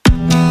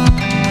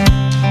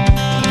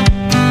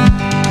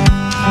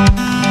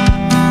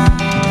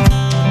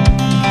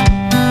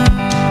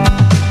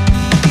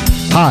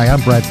Hi,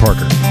 I'm Brad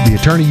Parker, the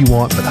attorney you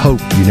want but hope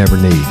you never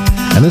need.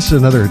 And this is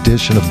another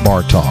edition of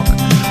Bar Talk,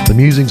 the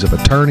musings of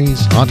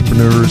attorneys,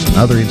 entrepreneurs, and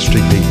other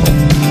interesting people.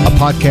 A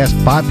podcast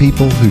by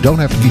people who don't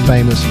have to be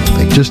famous,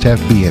 they just have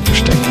to be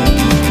interesting.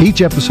 Each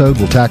episode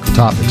will tackle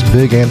topics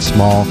big and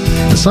small,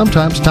 and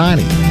sometimes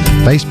tiny,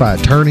 faced by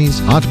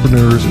attorneys,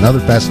 entrepreneurs, and other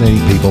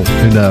fascinating people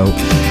who know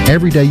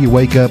every day you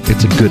wake up,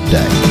 it's a good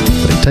day.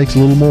 But it takes a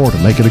little more to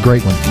make it a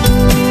great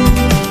one.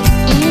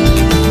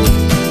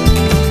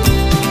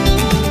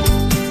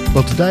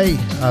 Well, today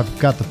I've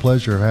got the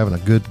pleasure of having a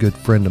good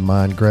friend of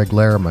mine, Greg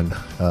Lehrman.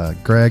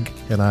 Greg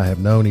and I have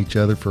known each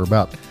other for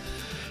about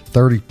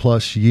 30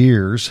 plus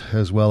years,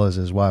 as well as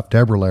his wife,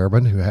 Deborah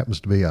Lehrman, who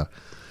happens to be a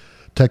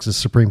Texas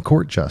Supreme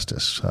Court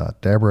Justice.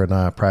 Deborah and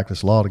I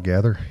practice law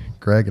together.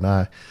 Greg and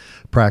I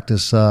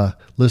practice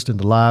listening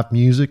to live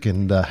music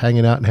and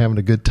hanging out and having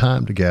a good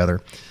time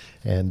together.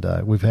 And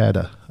we've had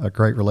a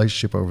great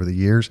relationship over the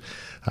years.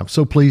 I'm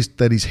so pleased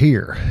that he's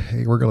here.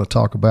 We're going to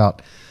talk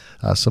about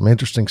some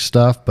interesting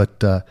stuff,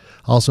 but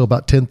also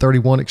about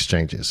 1031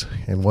 exchanges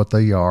and what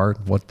they are,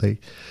 what they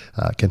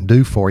can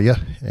do for you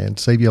and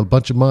save you a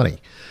bunch of money.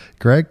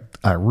 Greg,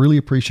 I really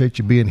appreciate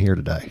you being here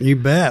today. You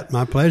bet.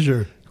 My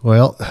pleasure.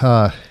 Well,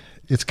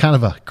 it's kind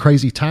of a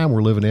crazy time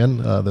we're living in,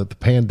 the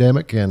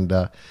pandemic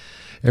and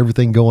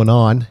everything going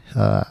on.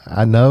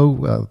 I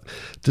know,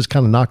 just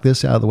kind of knock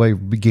this out of the way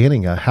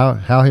beginning.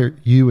 How are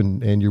you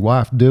and your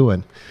wife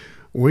doing?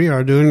 We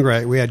are doing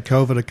great. We had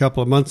COVID a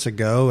couple of months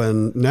ago,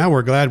 and now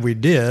we're glad we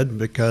did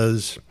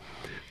because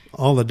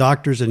all the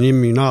doctors and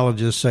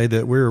immunologists say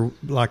that we're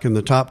like in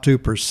the top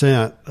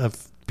 2%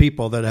 of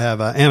people that have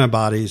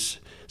antibodies.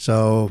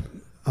 So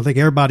I think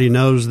everybody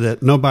knows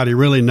that nobody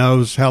really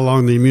knows how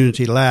long the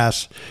immunity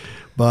lasts,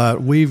 but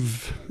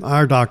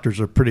our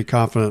doctors are pretty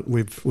confident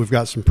we've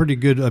got some pretty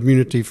good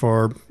immunity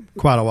for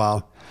quite a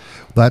while.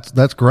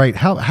 That's great.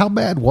 How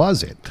bad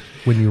was it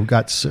when you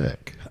got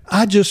sick?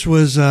 I just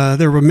was,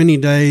 there were many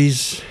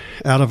days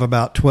out of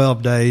about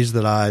 12 days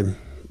that I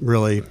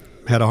really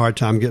had a hard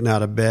time getting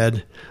out of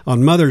bed.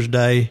 On Mother's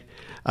Day,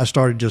 I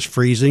started just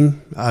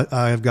freezing.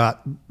 I've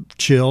got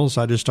chills.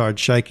 I just started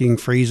shaking,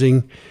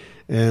 freezing.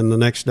 And the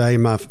next day,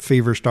 my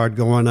fever started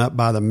going up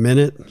by the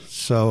minute.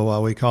 So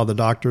we called the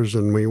doctors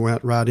and we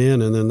went right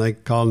in. And then they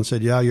called and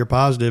said, yeah, you're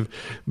positive,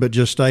 but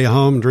just stay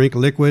home, drink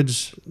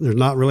liquids. There's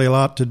not really a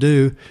lot to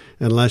do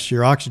unless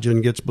your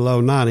oxygen gets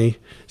below 90.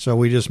 So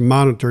we just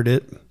monitored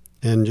it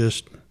and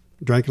just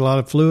drank a lot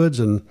of fluids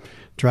and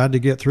tried to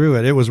get through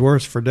it. It was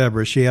worse for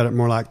Deborah. She had it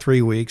more like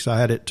 3 weeks. I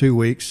had it 2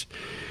 weeks.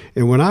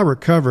 And when I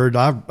recovered,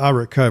 I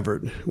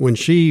recovered. When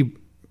she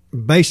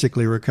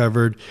basically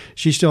recovered,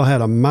 she still had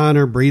a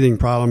minor breathing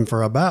problem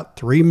for about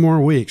 3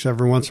 more weeks.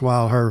 Every once in a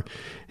while, her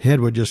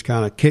head would just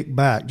kind of kick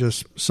back,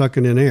 just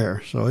sucking in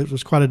air. So it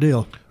was quite a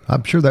deal.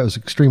 I'm sure that was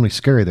extremely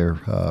scary there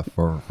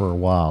for a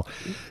while.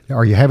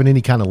 Are you having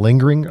any kind of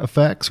lingering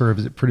effects, or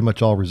is it pretty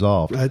much all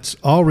resolved? It's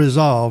all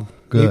resolved.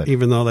 Good.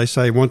 Even though they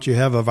say once you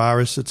have a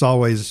virus, it's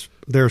always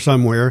there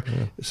somewhere.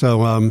 Yeah.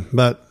 So,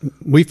 but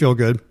we feel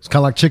good. It's kind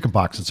of like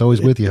chickenpox. It's always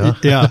with you, huh?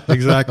 Yeah,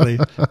 exactly.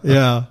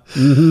 Yeah.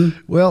 Mm-hmm.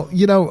 Well,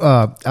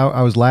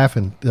 I was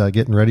laughing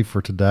getting ready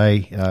for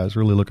today. I was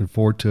really looking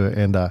forward to it.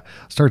 And I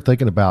started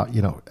thinking about,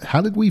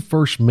 how did we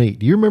first meet?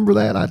 Do you remember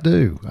that? I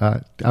do.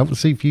 I will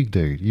see if you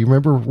do. Do you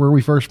remember where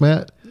we first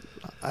met?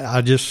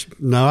 I just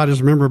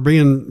remember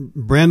being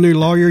brand new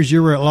lawyers.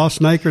 You were at Law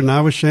Snaker and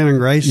I was Shannon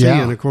Gracie.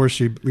 Yeah. And of course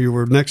you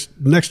were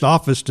next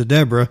office to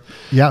Deborah.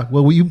 Yeah.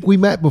 Well, we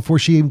met before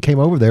she even came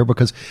over there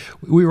because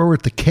we were over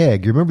at the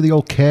Keg. You remember the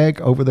old Keg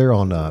over there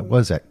on, what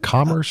is that,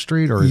 Commerce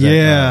Street? Or is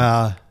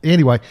that,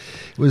 anyway,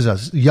 it was a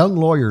young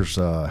lawyers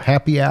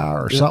happy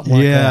hour or something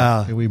like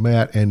that. And we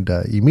met and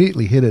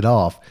immediately hit it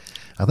off.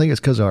 I think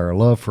it's because of our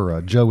love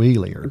for Joe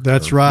Ely.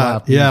 That's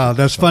right. Yeah,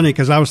 that's funny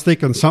because I was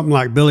thinking something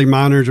like Billy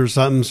Miners or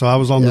something, so I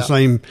was on the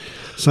same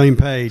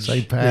page.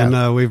 Same path.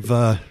 And we've,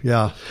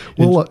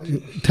 Well,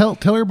 tell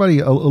everybody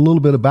a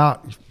little bit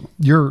about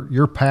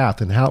your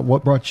path and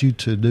what brought you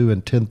to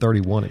doing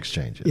 1031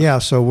 exchanges. Yeah,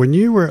 so when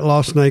you were at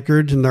Law Snaker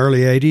in the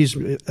early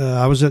 80s,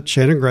 I was at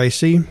Shannon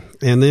Gracie,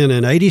 and then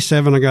in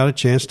 87 I got a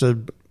chance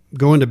to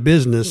go into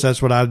business.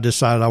 That's what I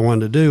decided I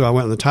wanted to do. I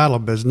went in the title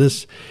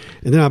business,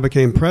 and then I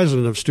became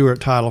president of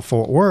Stewart Title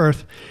Fort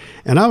Worth.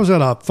 And I was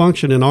at a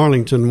function in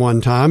Arlington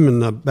one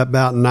time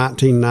about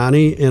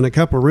 1990, and a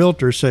couple of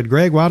realtors said,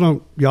 Greg, why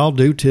don't y'all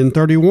do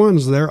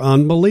 1031s? They're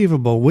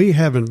unbelievable. We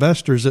have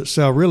investors that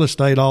sell real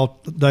estate all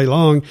day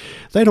long.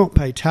 They don't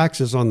pay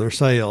taxes on their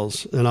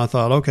sales. And I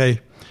thought, okay,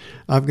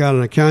 I've got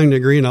an accounting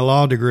degree and a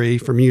law degree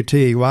from UT.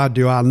 Why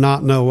do I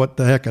not know what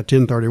the heck a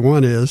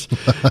 1031 is?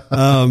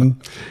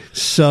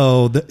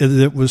 So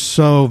it was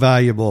so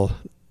valuable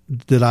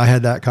that I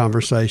had that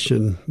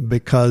conversation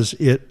because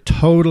it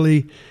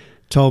totally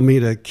told me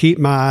to keep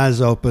my eyes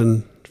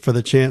open for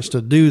the chance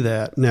to do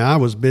that. Now, I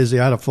was busy.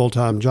 I had a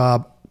full-time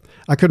job.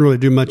 I couldn't really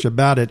do much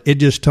about it. It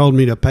just told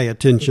me to pay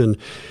attention.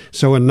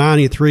 So in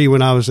 93,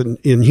 when I was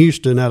in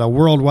Houston at a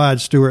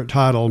worldwide Stewart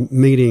Title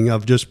meeting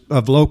of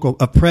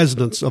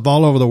presidents of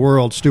all over the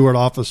world, Stewart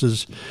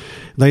offices,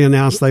 they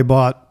announced they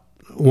bought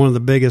one of the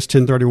biggest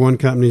 1031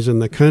 companies in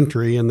the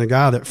country, and the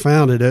guy that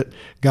founded it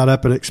got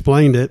up and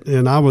explained it,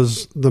 and I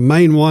was the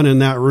main one in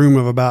that room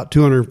of about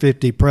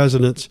 250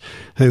 presidents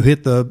who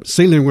hit the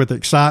ceiling with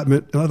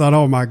excitement. I thought,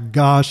 oh my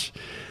gosh,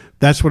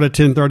 that's what a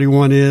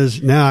 1031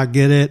 is. Now I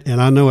get it,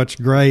 and I know it's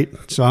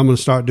great, so I'm going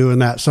to start doing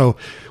that. So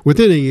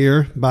within a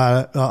year,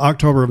 by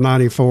October of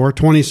 94,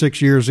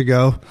 26 years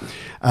ago,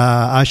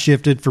 I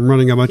shifted from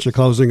running a bunch of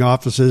closing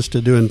offices to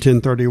doing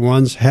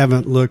 1031s.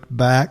 Haven't looked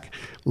back.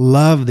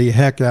 Love the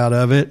heck out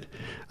of it.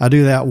 I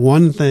do that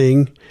one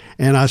thing,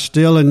 and I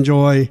still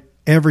enjoy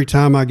every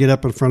time I get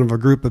up in front of a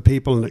group of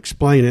people and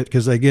explain it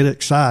because they get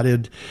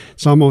excited.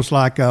 It's almost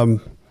like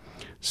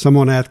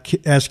someone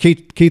asked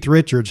Keith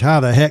Richards, how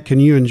the heck can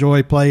you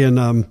enjoy playing,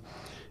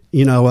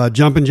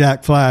 Jumpin'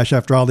 Jack Flash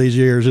after all these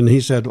years? And he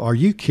said, are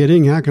you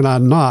kidding? How can I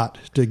not?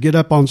 To get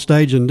up on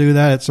stage and do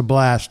that, it's a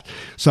blast.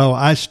 So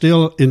I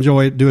still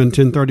enjoy doing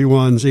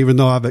 1031s, even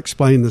though I've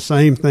explained the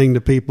same thing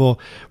to people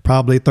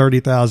probably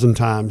 30,000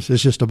 times.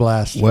 It's just a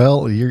blast.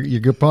 Well,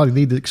 you probably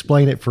need to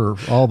explain it for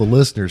all the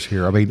listeners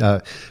here. I mean,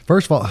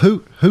 first of all,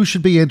 who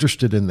should be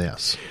interested in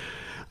this?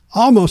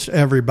 Almost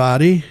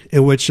everybody,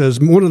 which is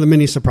one of the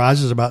many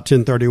surprises about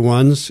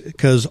 1031s,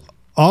 because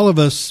all of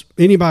us,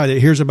 anybody that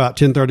hears about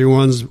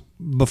 1031s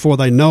before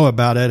they know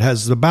about it,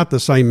 has about the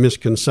same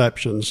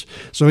misconceptions.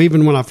 So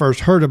even when I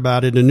first heard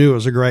about it and knew it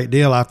was a great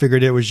deal, I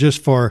figured it was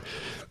just for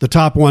the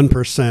top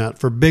 1%,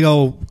 for big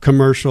old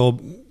commercial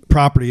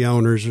property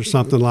owners or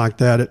something like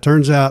that. It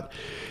turns out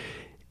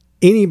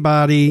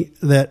anybody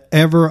that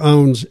ever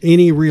owns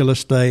any real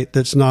estate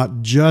that's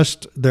not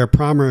just their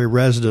primary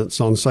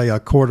residence on, say, a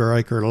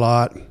quarter-acre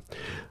lot,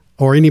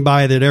 or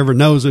anybody that ever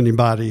knows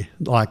anybody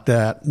like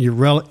that,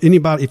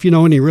 anybody, if you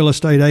know any real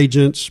estate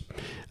agents,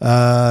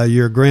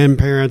 your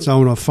grandparents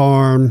own a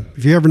farm,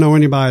 if you ever know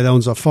anybody that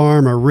owns a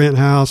farm, a rent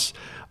house,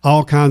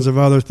 all kinds of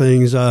other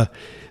things,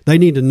 they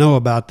need to know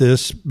about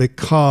this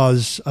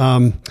because, back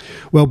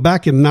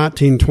in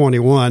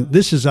 1921,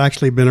 this has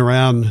actually been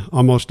around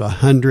almost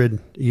 100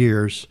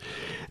 years.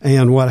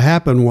 And what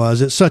happened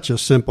was, it's such a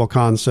simple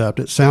concept.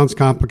 It sounds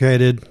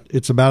complicated.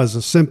 It's about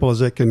as simple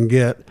as it can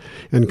get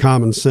in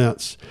common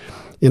sense.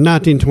 In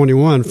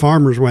 1921,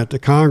 farmers went to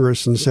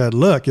Congress and said,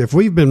 look, if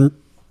we've been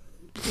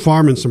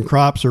farming some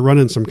crops or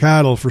running some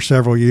cattle for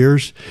several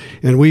years,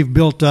 and we've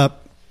built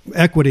up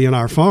equity in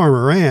our farm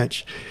or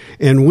ranch,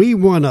 and we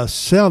want to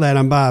sell that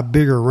and buy a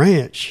bigger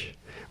ranch.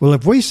 Well,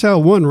 if we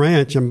sell one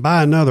ranch and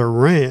buy another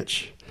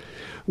ranch,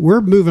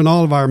 we're moving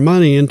all of our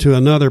money into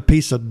another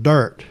piece of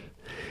dirt.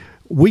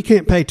 We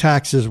can't pay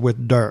taxes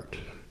with dirt.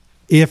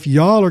 If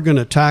y'all are going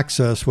to tax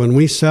us when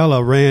we sell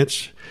a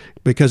ranch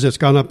because it's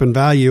gone up in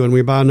value and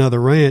we buy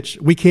another ranch,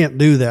 we can't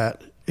do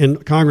that.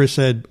 And Congress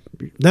said,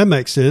 that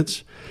makes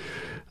sense.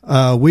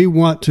 We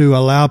want to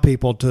allow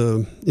people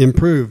to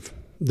improve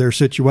their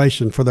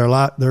situation for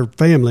their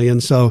family.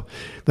 And so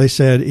they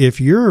said, if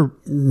you're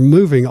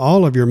moving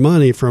all of your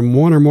money from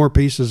one or more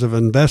pieces of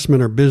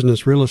investment or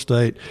business real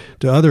estate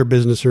to other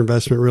business or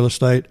investment real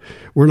estate,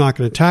 we're not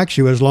going to tax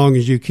you as long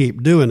as you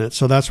keep doing it.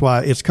 So that's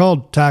why it's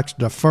called tax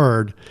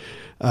deferred.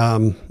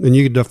 And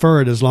you can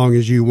defer it as long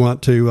as you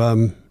want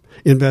to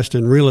invest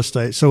in real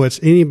estate. So it's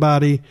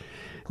anybody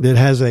that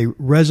has a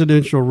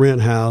residential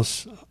rent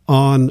house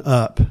on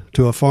up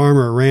to a farm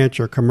or a ranch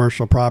or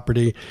commercial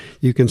property.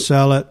 You can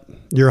sell it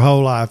your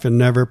whole life and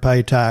never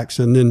pay tax.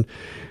 And then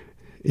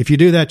if you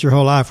do that your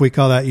whole life, we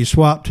call that you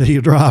swap till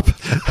you drop.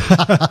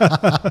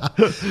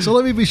 So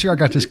let me be sure I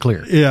got this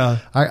clear. Yeah.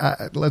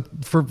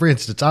 For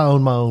instance, I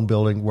own my own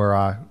building where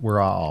I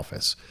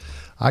office.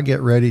 I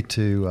get ready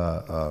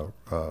to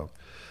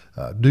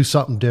do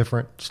something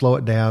different, slow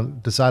it down,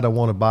 decide I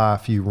want to buy a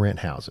few rent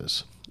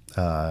houses,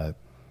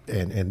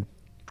 and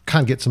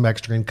kind of get some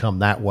extra income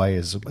that way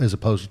as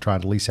opposed to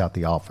trying to lease out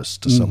the office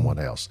to someone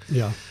else.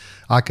 Yeah.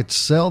 I could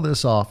sell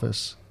this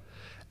office,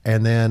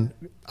 and then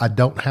I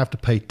don't have to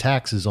pay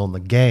taxes on the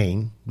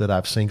gain that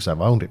I've seen because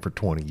I've owned it for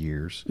 20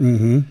 years.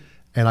 Mm-hmm.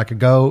 And I could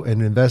go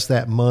and invest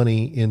that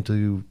money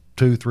into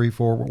 2, 3,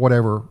 4,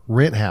 whatever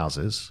rent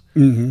houses,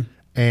 mm-hmm.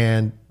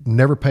 and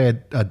never pay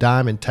a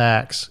dime in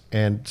tax,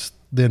 and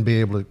then be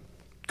able to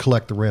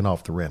collect the rent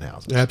off the rent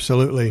houses.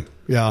 Absolutely.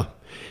 Yeah.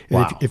 And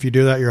Wow. if you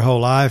do that your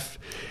whole life,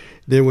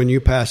 then when you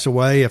pass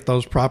away, if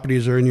those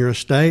properties are in your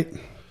estate,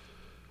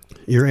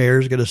 your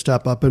heirs get a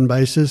step up in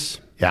basis,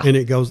 Yeah. and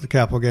the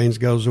capital gains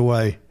goes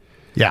away.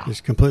 Yeah.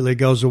 It completely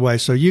goes away.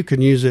 So you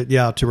can use it,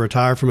 to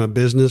retire from a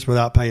business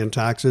without paying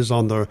taxes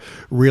on the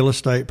real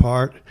estate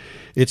part.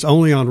 It's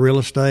only on real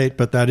estate,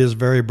 but that is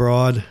very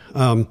broad.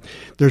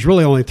 There's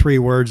really only 3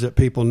 words that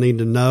people need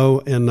to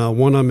know, and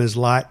one of them is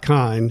like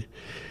kind.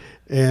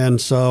 And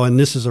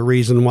this is a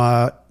reason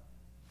why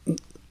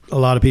a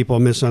lot of people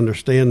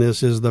misunderstand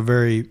this, is the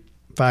very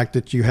fact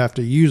that you have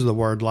to use the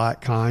word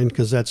like kind,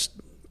 because that's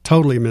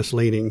totally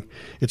misleading.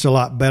 It's a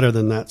lot better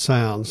than that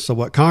sounds. So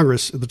what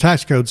the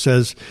tax code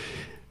says,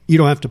 you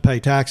don't have to pay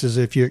taxes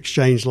if you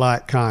exchange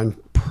like kind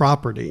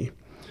property.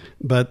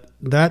 But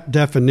that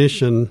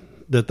definition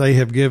that they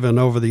have given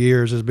over the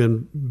years has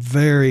been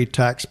very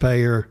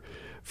taxpayer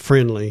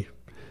friendly.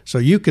 So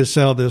you could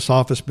sell this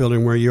office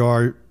building where you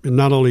are. And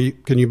not only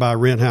can you buy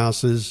rent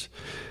houses,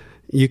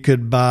 you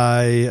could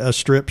buy a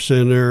strip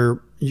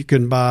center, you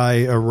can buy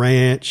a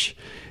ranch,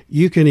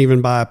 you can even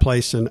buy a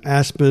place in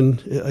Aspen,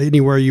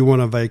 anywhere you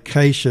want a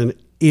vacation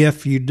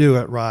if you do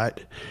it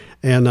right.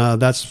 And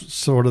that's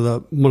sort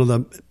of one of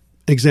the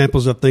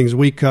examples of things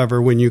we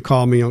cover when you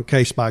call me on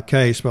case by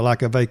case. But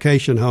like a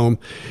vacation home,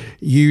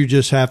 you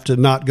just have to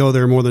not go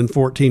there more than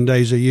 14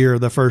 days a year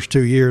the first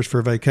 2 years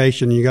for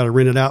vacation. You got to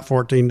rent it out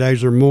 14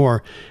 days or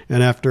more.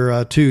 And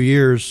after 2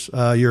 years,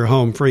 you're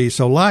home free.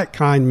 So like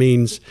kind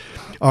means,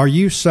 are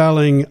you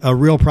selling a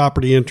real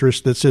property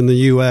interest that's in the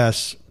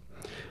U.S.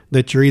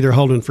 that you're either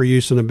holding for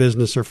use in a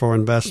business or for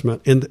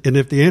investment? And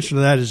if the answer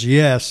to that is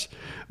yes,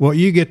 what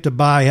you get to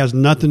buy has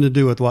nothing to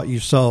do with what you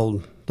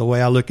sold, the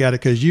way I look at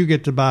it, because you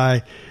get to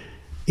buy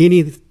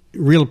any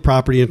real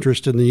property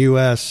interest in the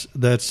U.S.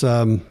 that's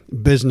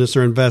business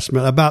or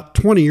investment. About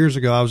 20 years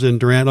ago, I was in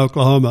Durant,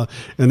 Oklahoma,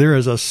 and there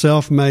is a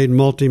self-made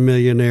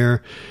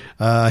multimillionaire.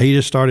 He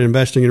just started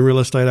investing in real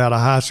estate out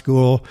of high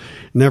school,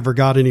 never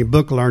got any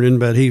book learning,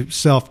 but he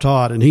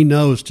self-taught, and he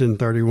knows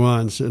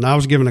 1031s. And I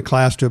was giving a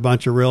class to a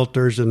bunch of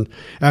realtors, and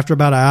after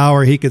about an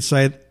hour, he could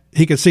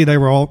see they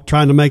were all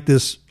trying to make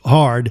this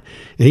hard,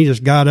 and he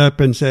just got up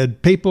and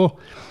said, "People,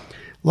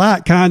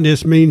 like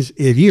kindness means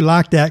if you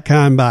like that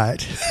kind, buy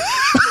it."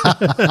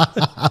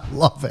 I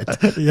love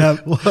it. Yeah,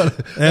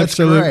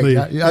 absolutely.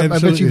 I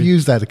bet you've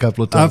used that a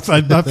couple of times.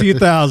 A few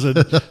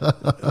thousand.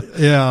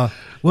 Yeah.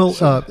 Well,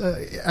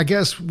 I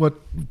guess what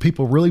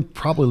people really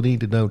probably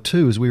need to know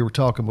too, as we were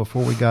talking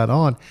before we got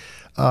on,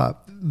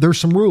 there's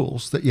some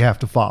rules that you have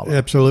to follow.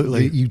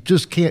 Absolutely. You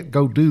just can't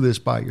go do this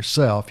by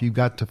yourself. You've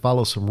got to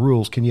follow some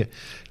rules. Can you,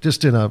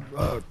 just in a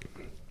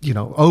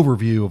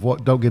overview of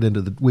what, don't get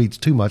into the weeds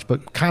too much,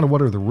 but kind of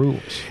what are the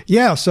rules?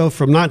 Yeah. So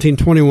from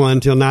 1921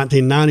 till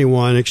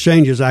 1991,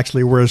 exchanges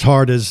actually were as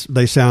hard as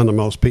they sound to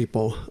most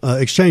people.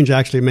 Exchange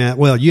actually meant,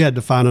 well, you had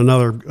to find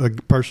another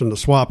person to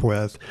swap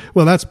with.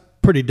 Well, that's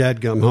pretty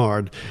dadgum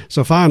hard.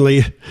 So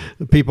finally,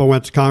 people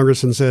went to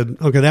Congress and said,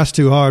 okay, that's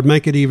too hard.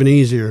 Make it even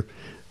easier.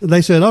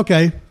 They said,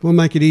 okay, we'll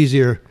make it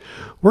easier.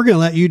 We're going to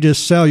let you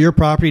just sell your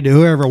property to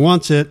whoever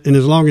wants it. And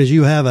as long as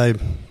you have a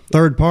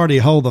third party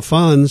hold the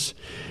funds,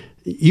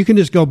 you can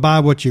just go buy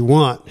what you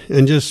want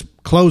and just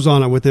close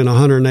on it within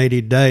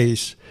 180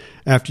 days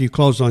after you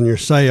close on your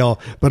sale.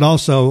 But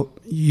also,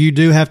 you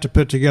do have to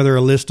put together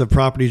a list of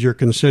properties you're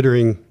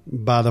considering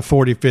by the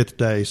 45th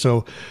day.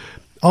 So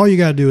all you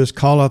got to do is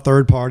call a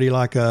third party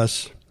like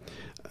us,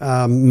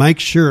 make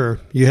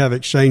sure you have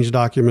exchange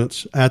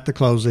documents at the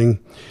closing,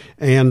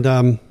 and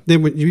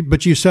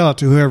but you sell it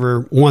to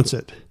whoever wants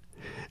it.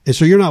 And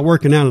so you're not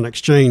working out an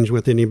exchange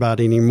with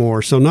anybody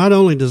anymore. So not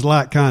only does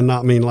like kind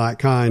not mean like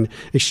kind,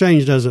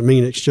 exchange doesn't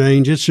mean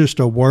exchange. It's just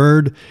a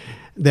word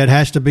that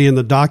has to be in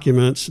the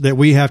documents that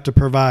we have to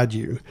provide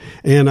you.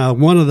 And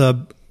one of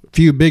the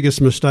few biggest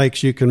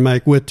mistakes you can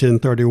make with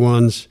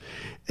 1031s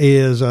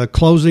is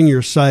closing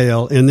your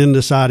sale and then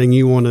deciding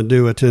you want to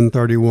do a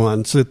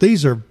 1031. So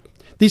these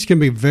can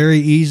be very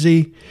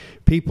easy.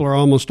 People are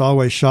almost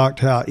always shocked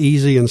how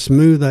easy and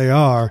smooth they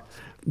are,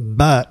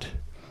 but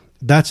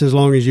that's as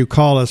long as you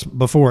call us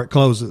before it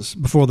closes,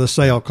 before the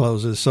sale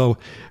closes. So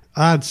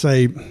I'd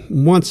say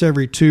once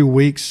every 2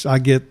 weeks, I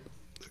get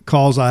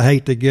calls I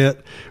hate to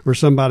get where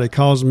somebody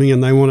calls me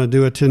and they want to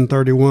do a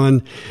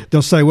 1031.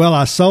 They'll say, well,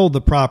 I sold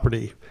the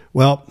property.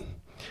 Well,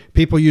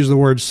 people use the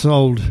word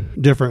sold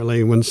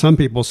differently. When some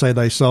people say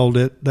they sold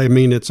it, they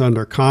mean it's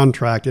under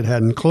contract. It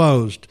hadn't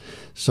closed.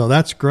 So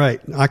that's great.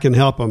 I can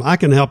help them. I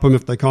can help them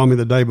if they call me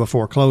the day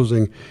before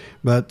closing.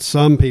 But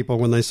some people,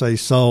 when they say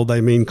sold,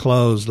 they mean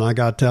closed. And I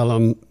got to tell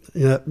them,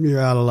 yeah, you're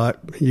out of luck.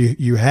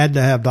 You had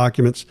to have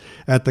documents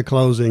at the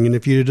closing. And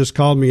if you had just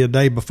called me a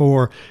day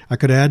before, I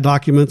could have had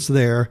documents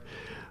there.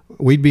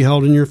 We'd be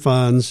holding your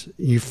funds.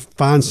 You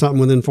find something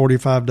within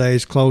 45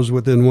 days, close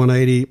within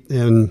 180,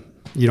 and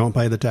you don't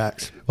pay the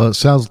tax. Well, it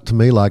sounds to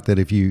me like that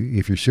if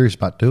you're serious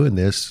about doing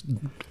this,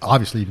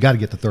 obviously you've got to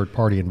get the third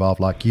party involved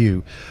like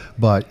you,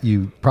 but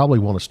you probably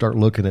want to start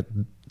looking at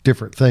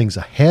different things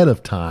ahead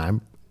of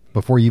time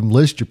before you even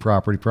list your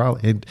property,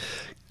 probably, and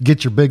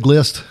get your big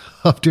list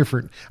of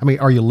different. I mean,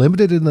 are you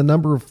limited in the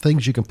number of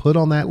things you can put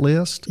on that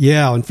list?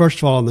 Yeah, and first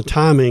of all, on the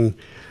timing,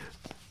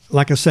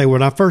 like I say,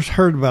 when I first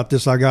heard about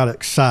this, I got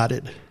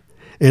excited.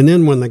 And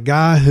then when the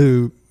guy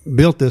who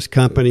built this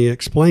company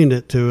explained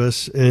it to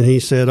us, and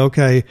he said,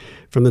 okay,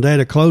 from the date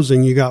of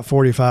closing, you got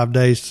 45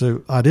 days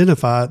to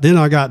identify it. Then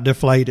I got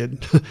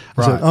deflated.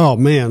 I said, oh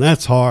man,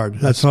 that's hard.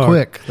 That's hard.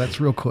 Quick. That's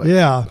real quick.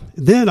 Yeah.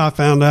 Then I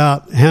found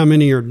out how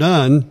many are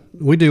done.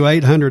 We do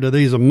 800 of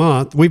these a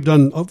month. We've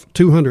done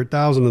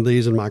 200,000 of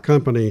these in my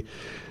company.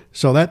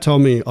 So that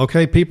told me,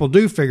 okay, people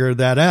do figure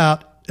that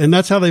out. And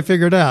that's how they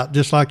figure it out,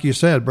 just like you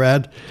said,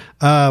 Brad.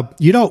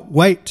 You don't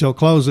wait till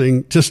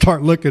closing to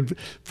start looking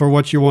for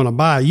what you want to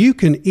buy. You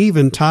can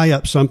even tie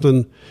up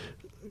something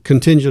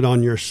contingent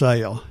on your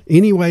sale.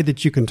 Any way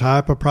that you can tie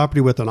up a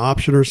property with an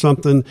option or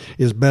something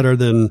is better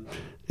than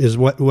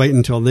wait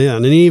until then.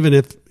 And even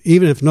if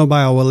even if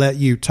nobody will let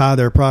you tie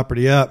their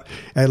property up,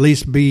 at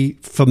least be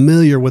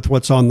familiar with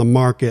what's on the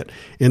market.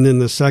 And then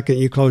the second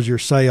you close your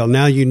sale,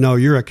 now you know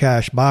you're a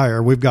cash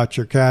buyer. We've got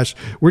your cash.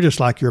 We're just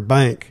like your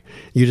bank.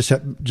 You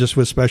just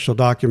with special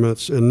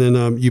documents, and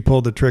then you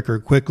pull the trigger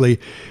quickly.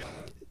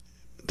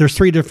 There's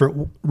 3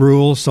 different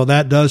rules, so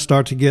that does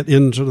start to get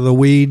into the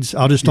weeds.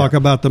 I'll just talk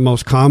about the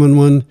most common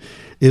one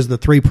is the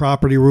 3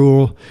 property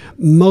rule.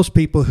 Most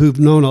people who've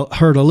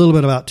heard a little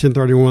bit about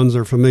 1031s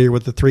are familiar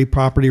with the 3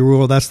 property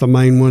rule. That's the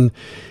main one.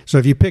 So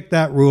if you pick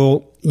that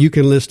rule, you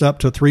can list up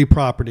to 3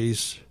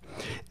 properties.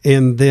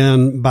 And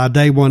then by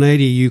day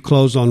 180, you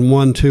close on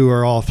 1, 2,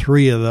 or all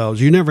 3 of those.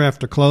 You never have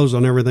to close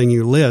on everything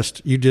you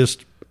list.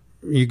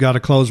 You got to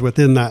close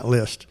within that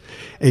list.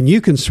 And you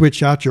can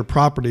switch out your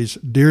properties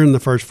during the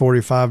first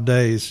 45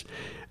 days.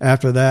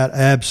 After that,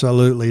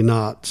 absolutely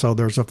not. So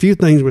there's a few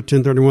things with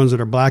 1031s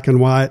that are black and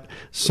white.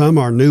 Some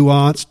are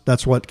nuanced.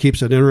 That's what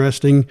keeps it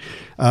interesting.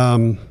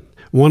 One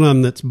of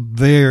them that's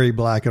very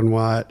black and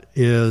white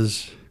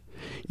is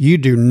you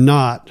do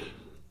not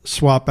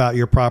swap out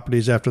your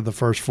properties after the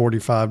first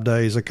 45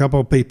 days. A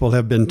couple of people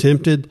have been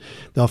tempted.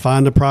 They'll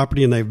find a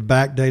property and they've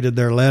backdated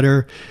their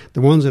letter.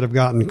 The ones that have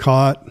gotten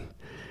caught,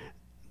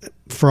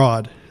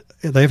 fraud.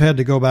 They've had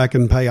to go back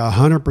and pay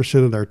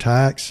 100% of their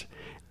tax,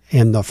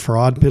 and the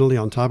fraud penalty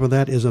on top of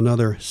that is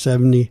another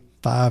 75%.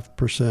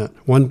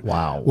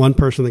 One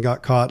person that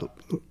got caught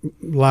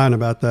lying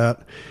about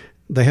that,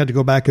 they had to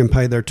go back and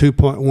pay their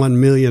 $2.1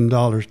 million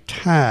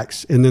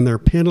tax, and then their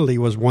penalty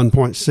was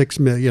 $1.6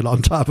 million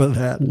on top of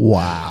that.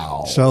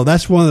 Wow. So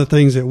that's one of the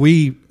things that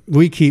we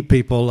keep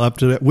people up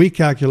to. We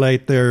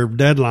calculate their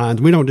deadlines.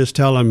 We don't just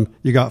tell them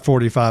you got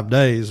 45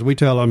 days. We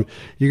tell them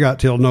you got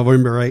till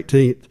November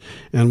 18th,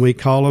 and we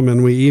call them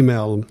and we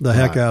email them the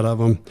heck out of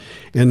them.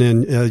 And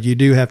then you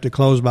do have to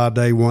close by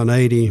day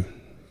 180.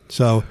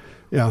 So,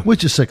 yeah.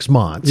 Which is 6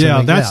 months. Yeah, I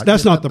mean,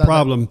 that's not the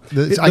problem.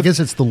 I guess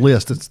it's the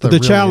list. It's the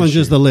challenge issue.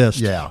 Is the list.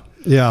 Yeah.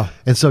 Yeah.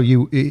 And so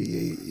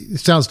it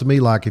sounds to me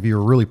like if you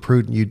were really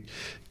prudent, you'd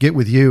get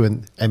with you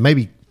and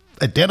maybe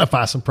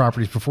identify some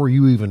properties before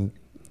you even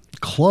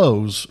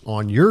close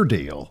on your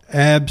deal.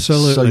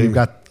 Absolutely. So you've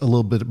got a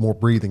little bit more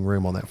breathing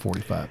room on that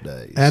 45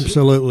 days.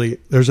 Absolutely.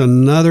 There's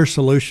another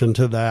solution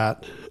to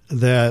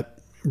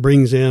that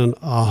brings in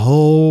a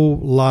whole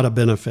lot of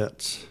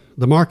benefits.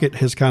 The market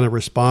has kind of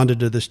responded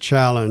to this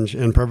challenge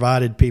and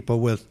provided people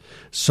with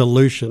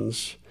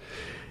solutions.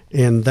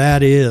 And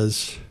that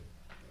is,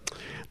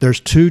 there's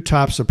 2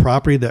 types of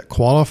property that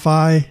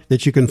qualify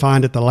that you can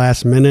find at the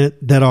last minute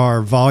that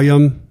are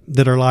volume,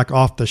 that are like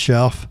off the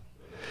shelf.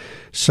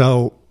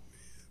 So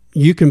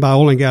you can buy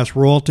oil and gas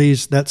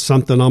royalties. That's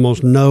something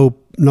almost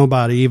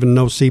nobody, even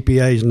no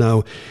CPAs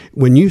know.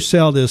 When you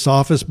sell this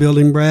office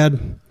building,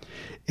 Brad,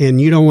 and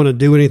you don't want to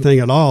do anything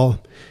at all,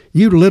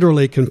 you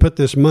literally can put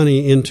this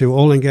money into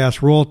oil and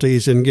gas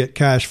royalties and get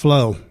cash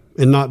flow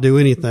and not do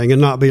anything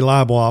and not be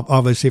liable,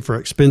 obviously, for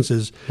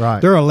expenses.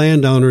 Right. There are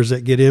landowners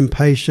that get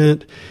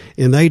impatient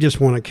and they just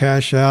want to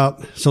cash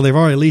out. So they've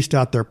already leased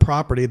out their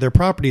property. Their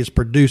property is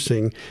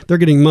producing. They're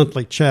getting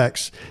monthly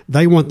checks.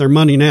 They want their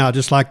money now,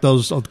 just like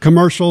those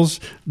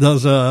commercials,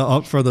 those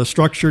for the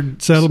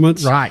structured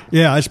settlements. Right.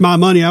 Yeah, it's my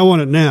money. I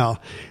want it now.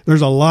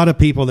 There's a lot of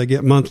people that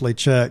get monthly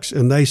checks,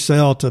 and they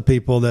sell to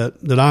people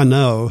that I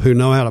know who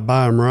know how to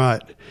buy them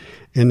right.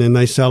 And then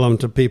they sell them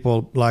to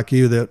people like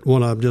you that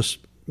want to just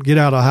get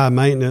out of high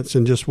maintenance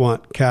and just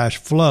want cash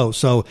flow.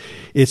 So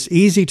it's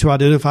easy to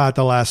identify at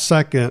the last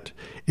second.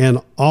 And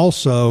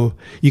also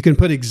you can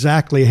put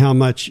exactly how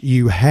much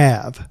you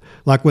have.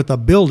 Like with a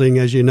building,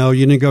 as you know,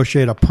 you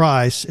negotiate a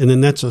price and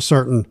then that's a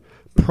certain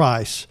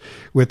price.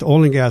 With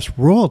oil and gas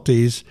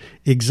royalties,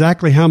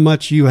 exactly how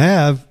much you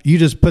have, you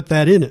just put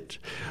that in it.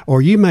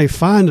 Or you may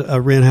find a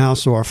rent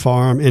house or a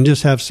farm and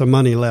just have some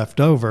money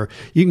left over.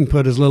 You can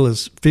put as little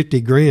as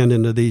 $50,000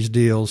 into these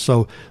deals.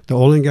 So the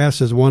oil and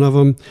gas is one of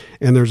them.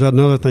 And there's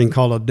another thing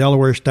called a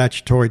Delaware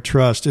Statutory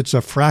Trust. It's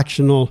a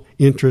fractional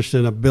interest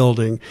in a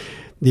building.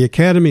 The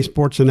Academy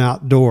Sports and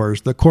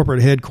Outdoors, the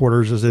corporate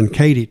headquarters is in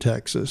Katy,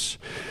 Texas.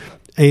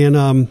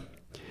 And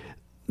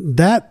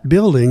that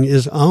building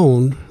is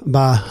owned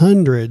by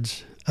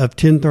hundreds of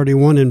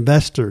 1031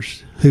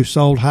 investors who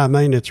sold high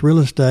maintenance real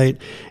estate,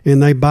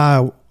 and they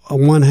buy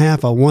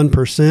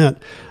 1/2%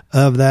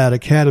 of that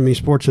Academy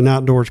Sports and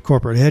Outdoors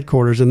corporate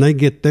headquarters, and they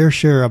get their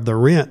share of the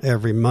rent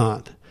every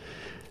month.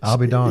 I'll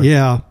be darned.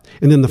 Yeah.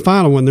 And then the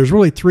final one, there's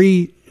really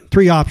three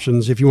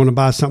options if you want to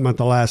buy something at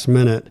the last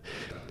minute.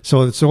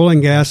 So it's oil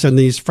and gas and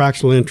these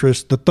fractional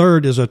interests. The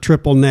third is a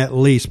triple net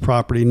lease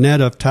property,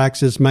 net of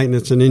taxes,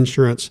 maintenance, and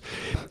insurance.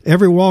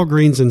 Every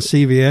Walgreens and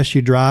CVS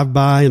you drive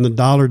by and the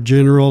Dollar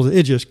General,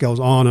 it just goes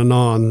on and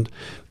on.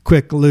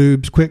 Quick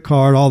Lubes, Quick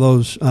Card, all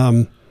those.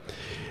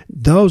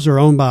 Those are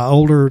owned by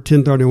older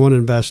 1031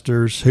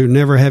 investors who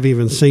never have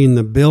even seen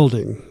the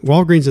building.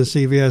 Walgreens and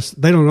CVS,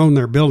 they don't own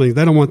their building.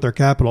 They don't want their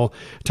capital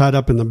tied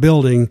up in the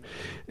building.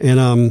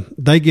 And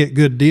they get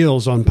good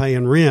deals on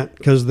paying rent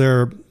because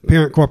their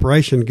parent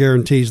corporation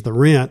guarantees the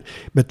rent,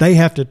 but they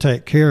have to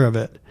take care of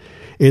it.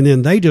 and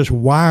then they just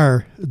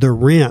wire the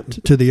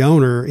rent to the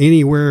owner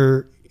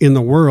anywhere in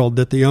the world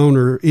that the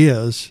owner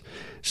is.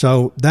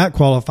 So that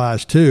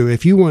qualifies too.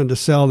 If you wanted to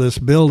sell this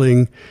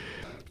building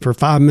for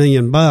 $5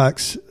 million,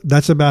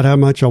 that's about how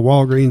much a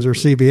Walgreens or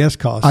CVS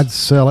costs. I'd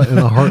sell it in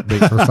a heartbeat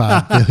for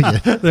 $5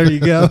 million. There you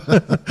go.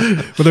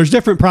 Well, there's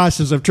different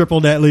prices of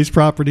triple net lease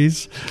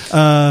properties.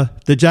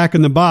 The Jack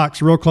in the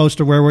Box, real close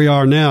to where we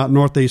are now at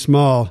Northeast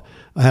Mall,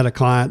 I had a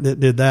client that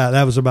did that.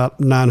 That was about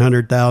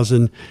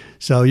 $900,000.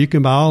 So you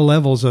can buy all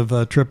levels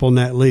of triple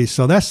net lease.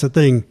 So that's the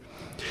thing.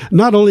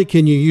 Not only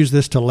can you use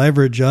this to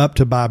leverage up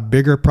to buy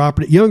bigger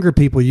property, younger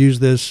people use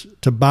this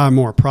to buy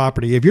more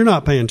property. If you're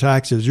not paying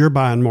taxes, you're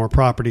buying more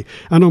property.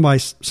 I know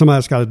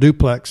somebody's got a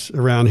duplex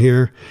around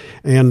here,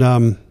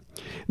 and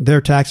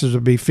their taxes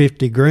would be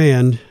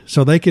 $50,000.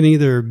 So they can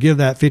either give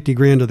that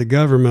 $50,000 to the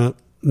government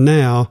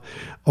now,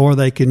 or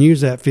they can use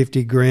that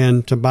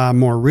 $50,000 to buy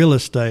more real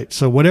estate.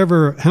 So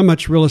how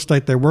much real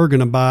estate they were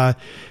going to buy,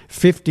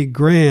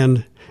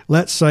 $50,000.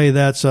 Let's say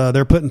that's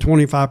they're putting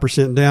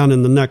 25% down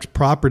in the next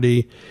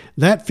property.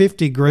 That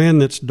 $50,000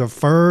 that's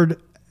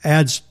deferred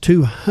adds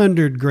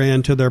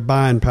 $200,000 to their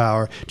buying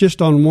power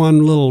just on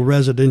one little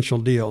residential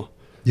deal.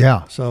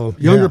 Yeah. So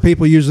younger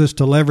people use this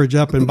to leverage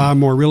up and buy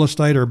more real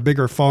estate or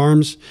bigger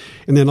farms,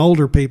 and then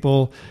older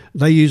people,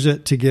 they use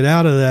it to get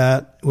out of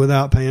that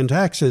without paying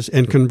taxes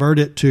and convert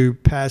it to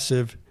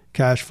passive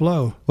cash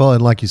flow. Well,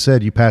 and like you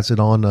said, you pass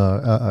it on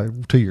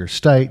to your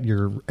estate.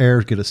 Your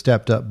heirs get a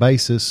stepped up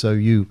basis, so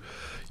you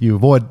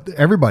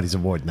everybody's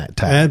avoiding that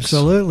tax.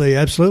 Absolutely.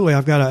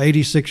 I've got an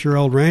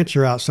 86-year-old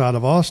rancher outside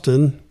of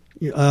Austin.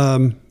 You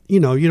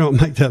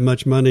don't make that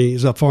much money.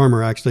 He's a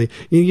farmer, actually.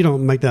 You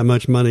don't make that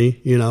much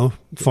money,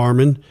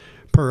 farming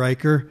per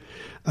acre.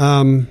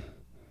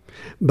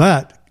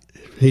 But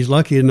he's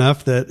lucky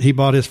enough that he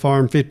bought his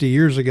farm 50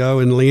 years ago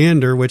in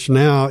Leander, which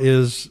now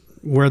is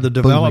where the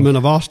development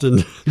of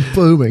Austin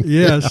booming.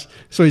 Yes.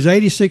 So he's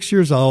 86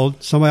 years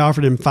old. Somebody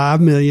offered him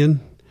 $5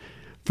 million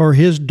for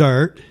his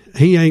dirt.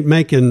 He ain't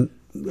making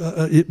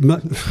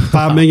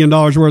 $5 million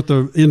worth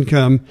of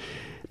income.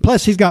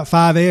 Plus, he's got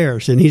 5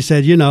 heirs. And he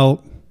said,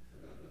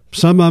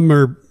 some of them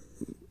are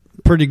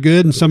pretty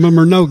good and some of them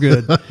are no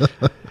good.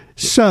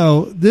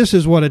 So this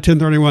is what a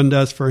 1031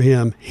 does for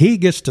him. He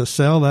gets to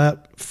sell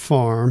that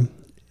farm.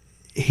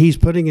 He's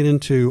putting it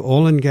into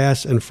oil and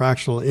gas and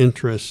fractional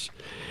interests.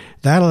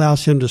 That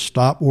allows him to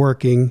stop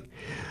working,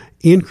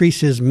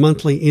 increase his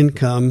monthly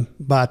income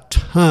by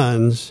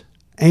tons,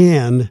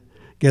 and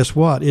guess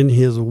what? In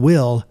his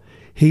will,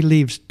 he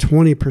leaves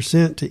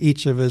 20% to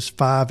each of his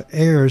 5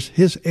 heirs.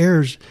 His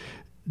heirs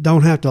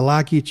don't have to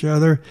like each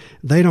other.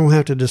 They don't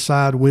have to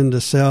decide when to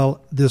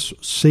sell this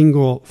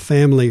single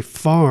family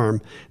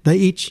farm. They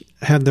each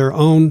have their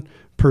own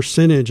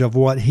percentage of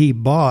what he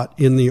bought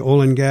in the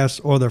oil and gas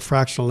or the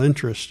fractional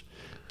interest.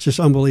 It's just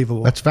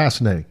unbelievable. That's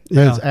fascinating.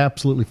 That is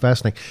absolutely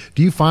fascinating.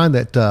 Do you find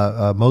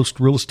that most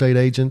real estate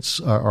agents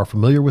are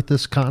familiar with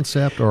this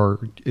concept, or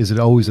is it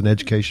always an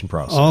education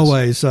process?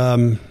 Always.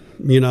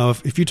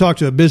 If you talk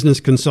to a business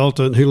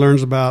consultant who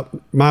learns about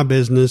my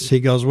business,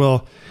 he goes,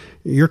 well,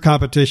 your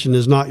competition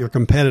is not your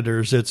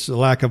competitors. It's a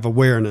lack of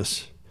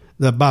awareness.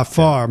 That by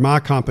far,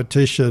 my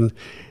competition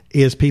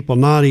is people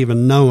not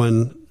even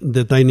knowing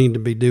that they need to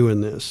be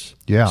doing this.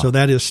 Yeah. So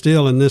that is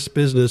still in this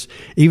business,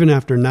 even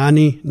after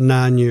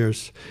 99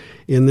 years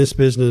in this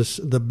business,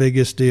 the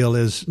biggest deal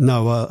is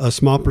a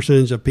small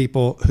percentage of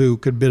people who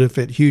could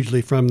benefit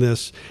hugely from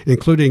this,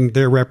 including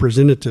their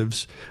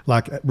representatives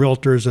like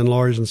realtors and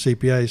lawyers and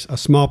CPAs. A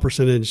small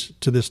percentage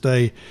to this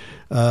day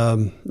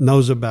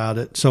knows about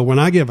it. So when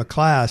I give a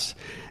class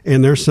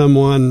and there's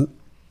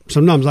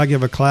sometimes I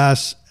give a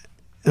class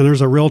and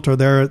there's a realtor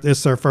there,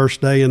 it's their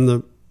first day in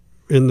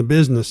the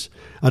business.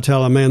 I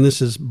tell them, man,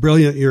 this is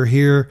brilliant. You're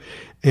here.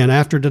 And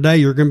after today,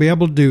 you're going to be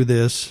able to do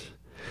this.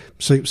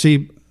 So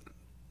see,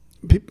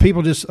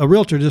 a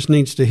realtor just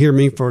needs to hear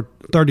me for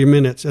 30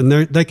 minutes and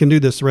they can do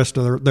this the rest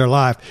of their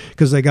life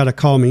because they got to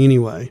call me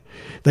anyway.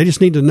 They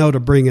just need to know to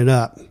bring it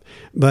up.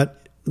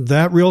 But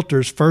that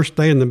realtor's first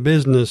day in the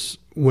business,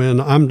 when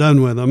I'm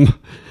done with them,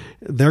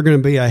 they're going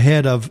to be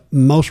ahead of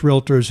most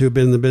realtors who've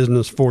been in the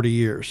business 40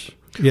 years.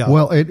 Yeah.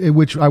 Well,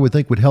 which I would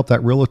think would help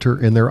that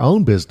realtor in their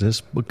own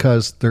business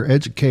because they're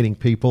educating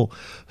people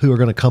who are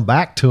going to come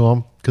back to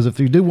them. Because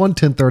if you do one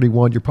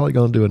 1031, you're probably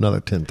going to do another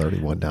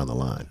 1031 down the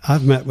line.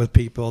 I've met with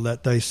people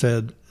that they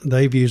said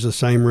they've used the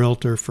same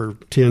realtor for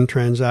 10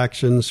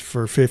 transactions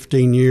for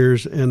 15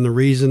 years. And the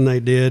reason they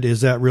did is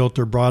that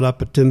realtor brought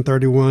up a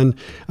 1031.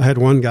 I had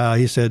one guy,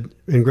 he said,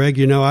 and Greg,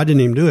 I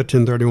didn't even do a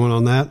 1031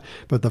 on that.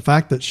 But the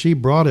fact that she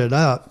brought it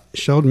up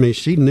showed me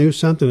she knew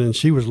something and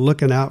she was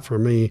looking out for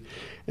me.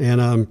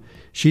 And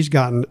she's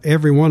gotten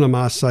every one of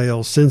my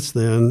sales since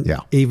then. Yeah.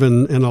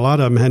 And a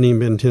lot of them hadn't even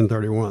been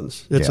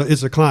 1031s.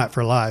 It's a client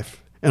for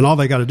life. And all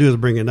they got to do is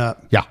bring it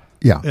up. Yeah.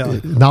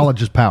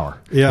 Knowledge is power.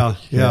 Yeah.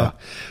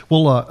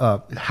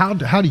 Well, how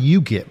do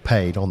you get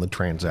paid on the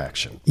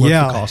transaction? What's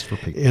the cost for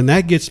people? And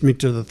that gets me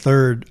to the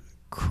third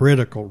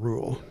critical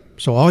rule.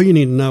 So all you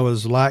need to know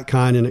is like,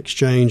 kind, and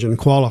exchange and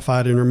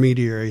qualified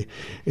intermediary.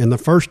 And the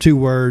first 2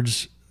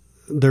 words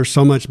they're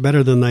so much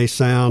better than they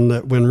sound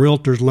that when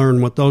realtors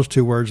learn what those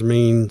two words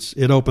means,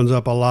 it opens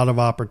up a lot of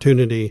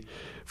opportunity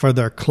for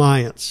their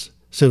clients.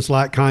 Since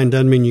like kind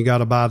doesn't mean you got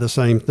to buy the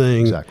same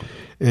thing. Exactly.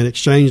 And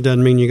exchange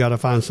doesn't mean you got to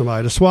find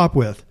somebody to swap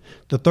with.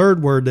 The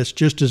third word that's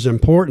just as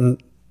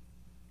important,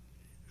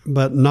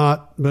 but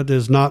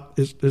is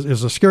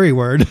a scary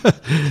word.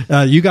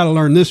 You got to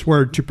learn this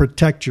word to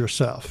protect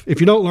yourself. If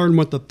you don't learn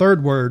what the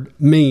third word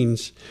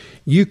means,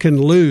 you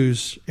can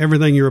lose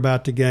everything you're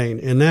about to gain.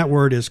 And that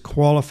word is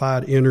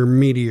qualified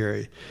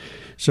intermediary.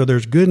 So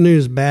there's good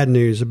news, bad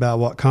news about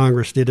what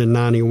Congress did in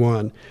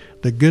 91.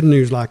 The good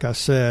news, like I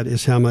said,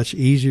 is how much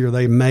easier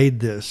they made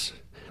this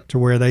to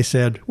where they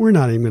said, we're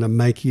not even going to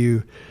make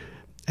you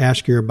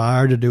ask your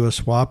buyer to do a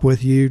swap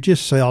with you.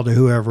 Just sell to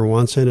whoever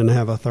wants it and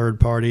have a third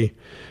party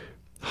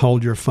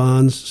hold your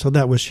funds. So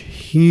that was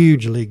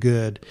hugely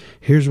good.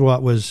 Here's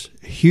what was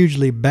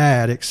hugely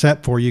bad,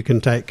 except for you can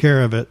take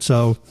care of it.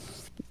 So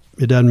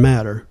it doesn't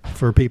matter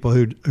for people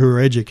who are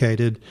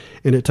educated,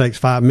 and it takes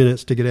 5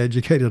 minutes to get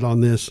educated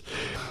on this.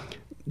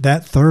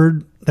 That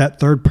third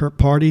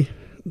party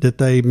that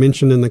they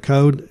mentioned in the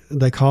code,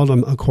 they called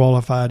them a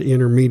qualified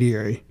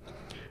intermediary.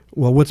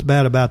 Well, what's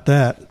bad about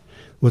that?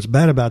 What's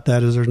bad about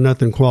that is there's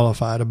nothing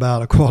qualified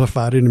about a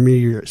qualified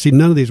intermediary. See,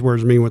 none of these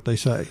words mean what they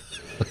say.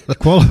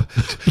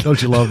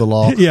 Don't you love the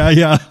law?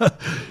 Yeah.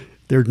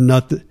 There's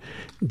nothing.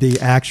 The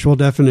actual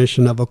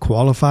definition of a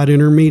qualified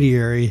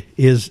intermediary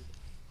is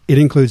it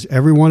includes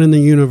everyone in the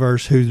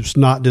universe who's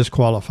not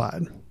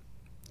disqualified.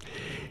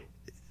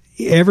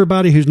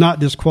 Everybody who's not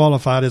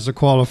disqualified is a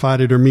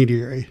qualified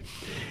intermediary.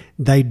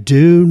 They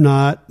do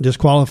not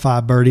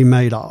disqualify Bernie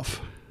Madoff.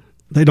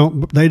 They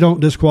don't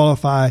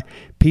disqualify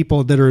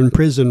people that are in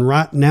prison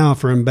right now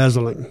for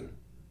embezzling.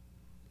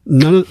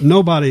 None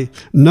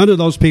of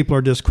those people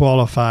are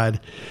disqualified.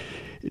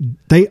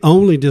 They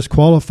only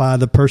disqualify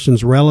the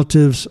person's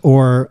relatives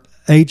or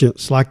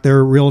agents, like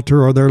their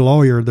realtor or their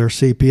lawyer, their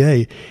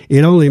CPA.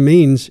 It only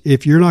means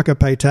if you're not going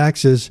to pay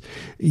taxes,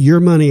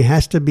 your money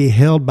has to be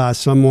held by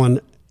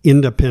someone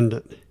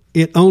independent.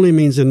 It only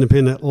means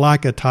independent,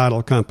 like a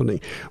title company.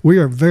 We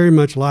are very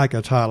much like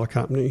a title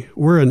company.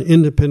 We're an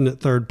independent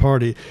third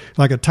party.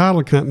 Like a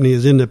title company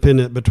is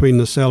independent between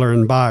the seller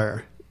and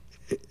buyer.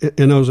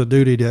 It owes a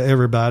duty to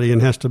everybody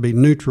and has to be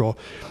neutral.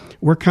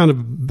 We're kind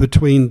of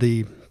between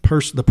the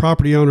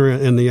property owner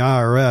and the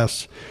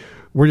IRS.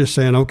 We're just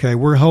saying, okay,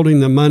 we're holding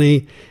the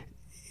money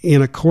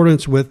in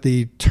accordance with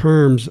the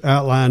terms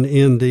outlined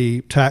in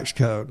the tax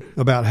code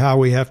about how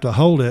we have to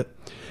hold it.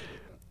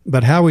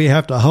 But how we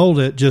have to hold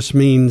it just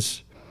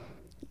means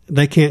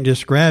they can't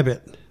just grab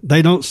it.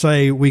 They don't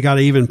say we got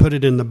to even put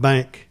it in the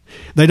bank.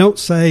 They don't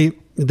say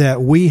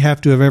that we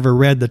have to have ever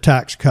read the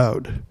tax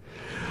code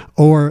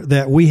or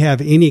that we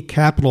have any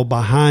capital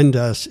behind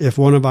us if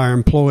one of our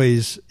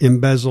employees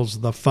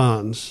embezzles the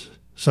funds.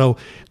 So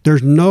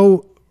there's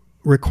no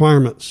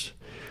requirements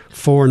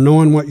for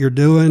knowing what you're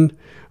doing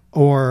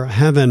or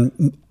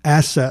having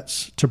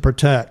assets to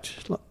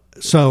protect.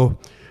 So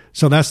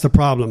that's the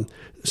problem.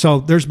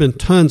 So there's been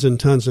tons and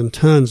tons and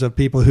tons of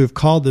people who've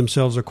called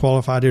themselves a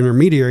qualified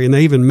intermediary, and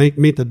they even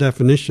meet the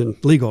definition,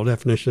 legal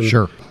definition.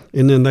 Sure.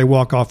 And then they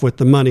walk off with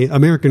the money.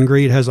 American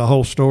Greed has a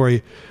whole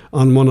story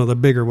on one of the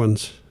bigger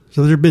ones.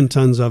 So there have been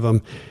tons of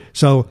them.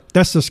 So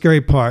that's the scary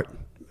part.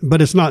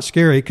 But it's not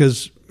scary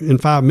because in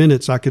 5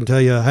 minutes I can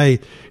tell you, hey,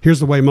 here's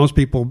the way most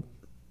people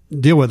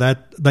deal with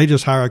that. They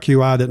just hire a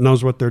QI that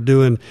knows what they're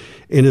doing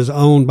and is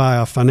owned by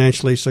a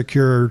financially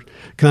secure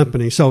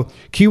company. So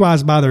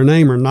QIs by their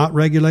name are not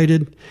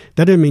regulated.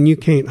 That doesn't mean you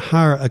can't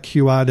hire a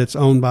QI that's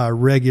owned by a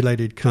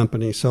regulated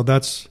company. So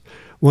that's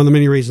one of the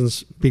many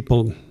reasons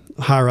people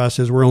hire us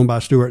is we're owned by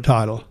Stewart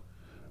Title.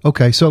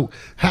 Okay, so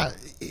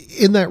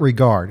in that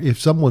regard, if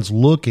someone's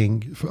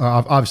looking,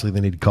 obviously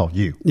they need to call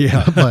you.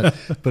 Yeah.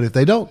 but if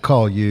they don't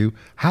call you,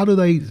 how do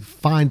they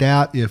find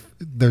out if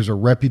there's a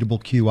reputable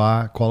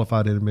QI,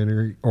 qualified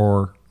intermediary,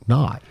 or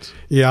not?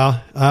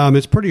 Yeah,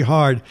 it's pretty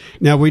hard.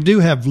 Now, we do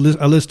have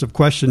a list of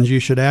questions you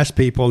should ask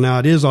people. Now,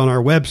 it is on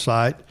our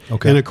website.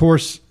 Okay. And, of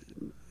course,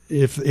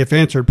 if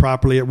answered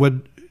properly, it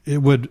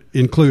would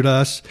include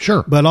us.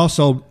 Sure. But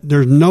also,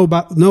 there's no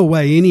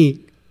way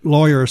any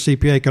lawyer or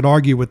CPA could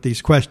argue with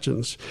these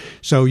questions.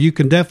 So you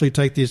can definitely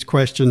take these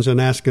questions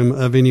and ask them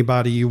of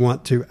anybody you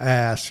want to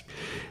ask.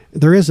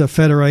 There is a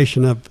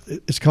federation of,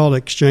 it's called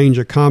Exchange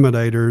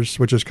Accommodators,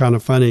 which is kind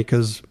of funny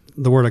because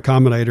the word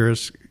accommodator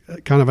is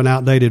kind of an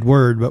outdated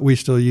word, but we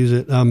still use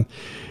it.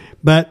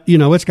 But,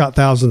 it's got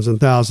thousands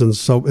and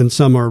thousands, and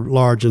some are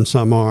large and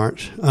some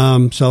aren't.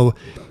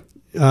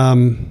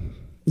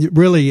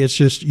 Really, it's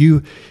just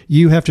you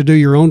have to do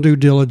your own due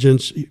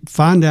diligence,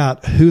 find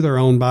out who they're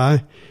owned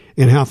by,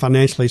 and how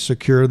financially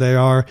secure they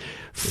are.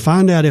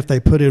 Find out if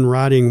they put in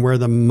writing where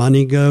the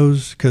money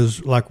goes,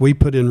 because like we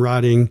put in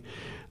writing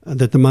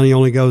that the money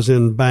only goes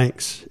in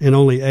banks and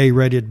only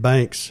A-rated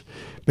banks,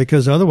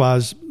 because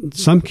otherwise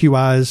some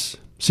QIs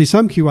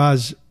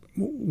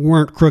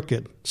weren't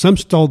crooked. Some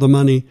stole the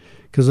money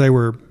because they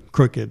were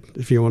crooked,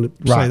 if you want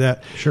to say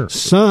that. Sure.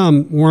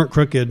 Some weren't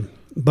crooked,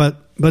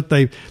 but but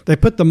they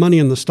put the money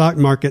in the stock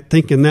market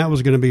thinking that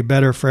was going to be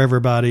better for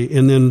everybody,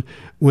 and then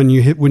when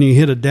you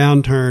hit a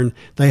downturn,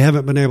 they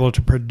haven't been able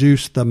to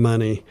produce the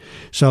money.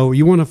 So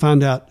you want to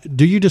find out: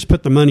 do you just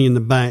put the money in the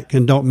bank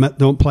and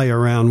don't play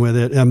around with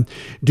it?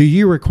 Do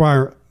you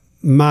require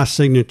my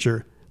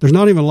signature? There's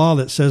not even a law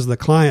that says the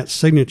client's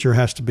signature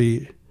has to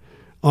be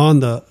on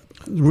the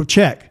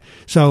check.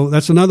 So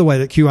that's another way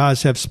that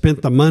QIs have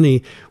spent the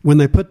money. When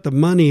they put the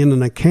money in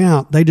an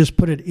account, they just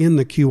put it in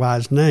the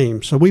QI's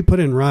name. So we put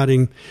in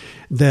writing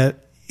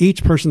that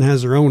each person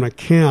has their own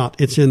account.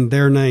 It's in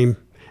their name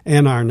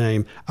and our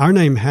name. Our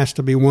name has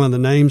to be one of the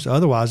names,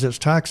 otherwise it's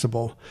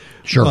taxable.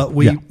 Sure.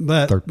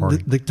 But third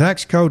party. The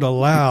tax code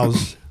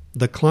allows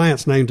the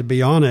client's name to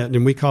be on it,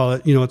 and we call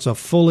it, it's a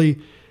fully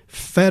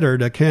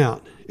fettered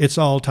account. It's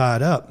all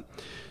tied up.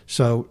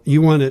 So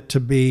you want it to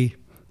be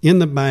in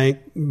the bank,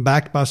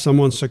 backed by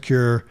someone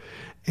secure,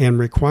 and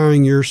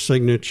requiring your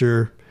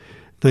signature,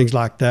 things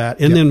like that.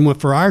 And then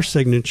for our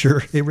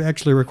signature, it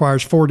actually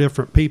requires 4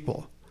 different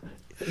people.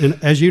 And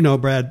as you know,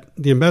 Brad,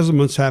 the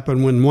embezzlements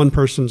happen when one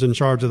person's in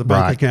charge of the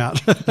bank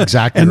account.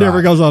 Exactly. And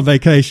never goes on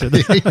vacation.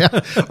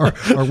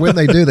 or when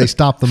they do, they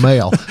stop the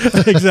mail.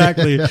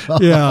 Exactly.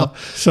 Yeah.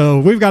 So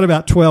we've got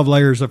about 12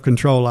 layers of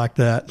control like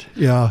that.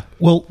 Yeah.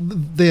 Well,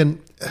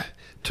 then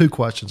 2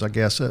 questions, I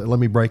guess. Let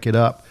me break it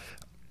up.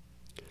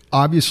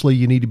 Obviously,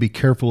 you need to be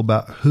careful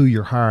about who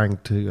you're hiring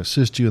to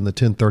assist you in the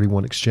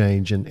 1031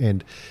 exchange,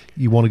 and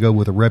you want to go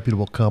with a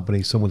reputable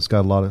company, someone that's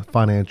got a lot of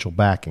financial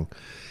backing.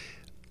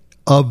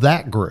 Of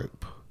that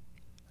group,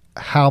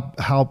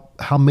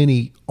 how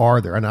many are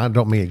there? And I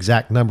don't mean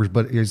exact numbers,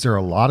 but is there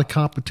a lot of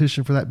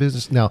competition for that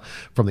business? Now,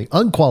 from the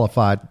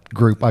unqualified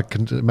group, I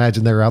can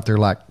imagine they're out there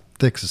like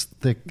thick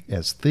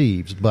as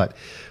thieves, but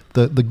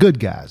the good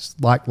guys,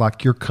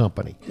 like your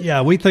company.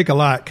 Yeah, we think a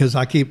lot because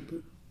I keep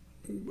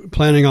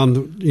planning on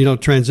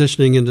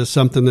transitioning into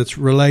something that's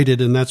related,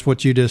 and that's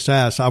what you just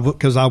asked.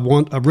 Because I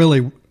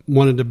really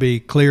wanted to be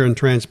clear and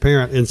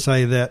transparent and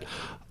say that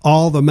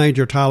all the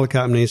major title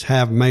companies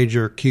have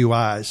major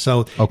QIs,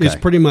 so it's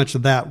pretty much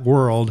that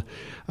world.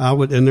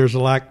 And there's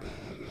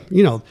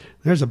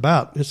there's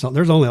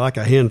only like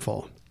a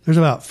handful. There's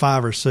about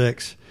 5 or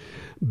 6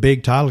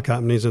 big title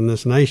companies in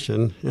this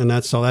nation, and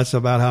that's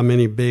about how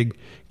many big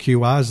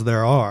QIs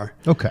there are.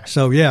 Okay,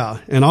 so yeah,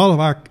 and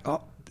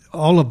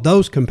all of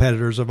those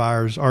competitors of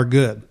ours are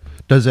good.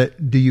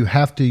 Do you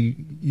have to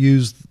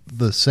use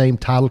the same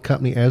title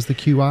company as the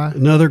QI?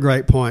 Another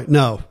great point.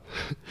 No,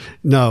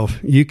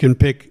 you can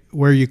pick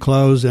where you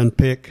close and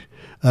pick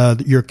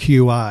your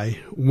QI.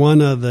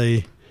 One of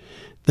the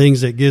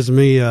things that gives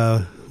me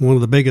one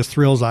of the biggest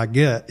thrills I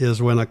get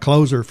is when a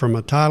closer from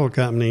a title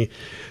company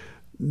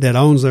that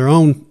owns their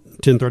own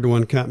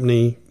 1031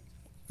 company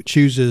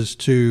chooses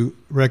to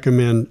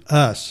recommend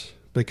us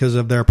because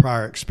of their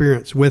prior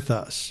experience with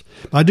us.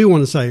 But I do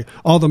want to say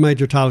all the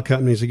major title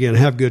companies, again,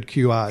 have good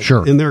QIs.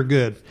 Sure. And they're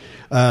good.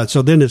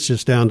 So then it's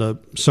just down to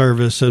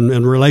service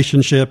and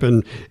relationship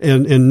and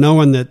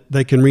knowing that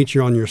they can reach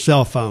you on your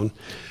cell phone,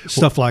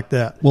 stuff like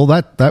that. Well,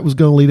 that was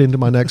going to lead into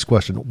my next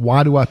question.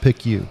 Why do I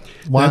pick you?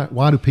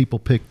 Why do people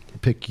pick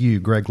you,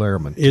 Greg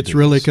Lehrman? It's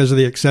really because of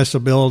the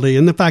accessibility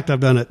and the fact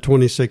I've done it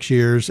 26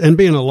 years. And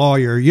being a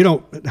lawyer, you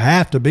don't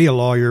have to be a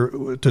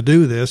lawyer to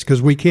do this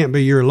because we can't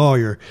be your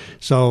lawyer.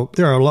 So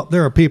there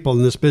are people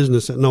in this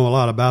business that know a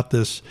lot about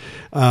this,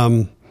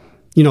 that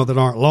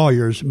aren't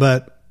lawyers.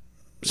 But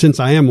since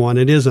I am one,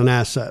 it is an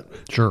asset.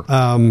 Sure.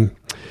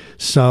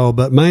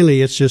 But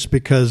mainly it's just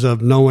because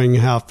of knowing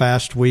how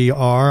fast we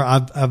are.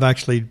 I've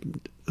actually.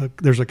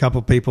 There's a couple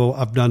of people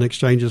I've done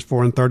exchanges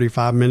for in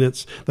 35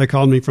 minutes. They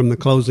called me from the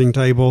closing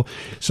table.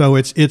 So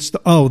it's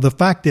the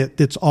fact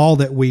that it's all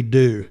that we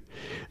do.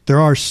 There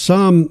are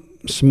some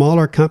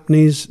smaller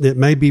companies that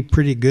may be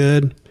pretty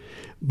good,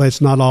 but it's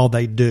not all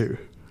they do.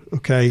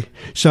 Okay.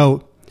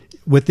 So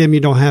with them, you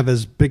don't have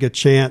as big a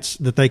chance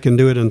that they can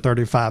do it in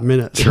 35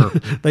 minutes. Sure.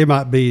 They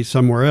might be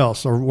somewhere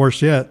else, or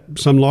worse yet,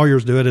 some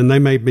lawyers do it and they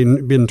may be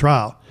in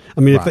trial. I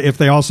mean, right. if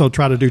they also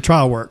try to do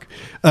trial work.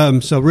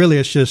 So really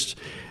it's just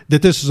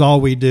that this is all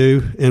we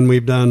do, and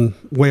we've done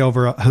way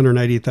over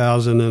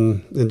 180,000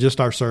 in just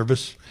our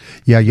service.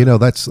 Yeah,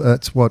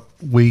 that's what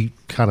we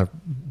kind of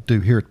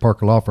do here at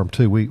Parker Law Firm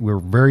too. We're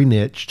very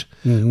niched.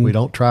 Mm-hmm. We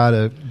don't try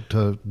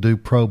to do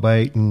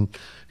probate and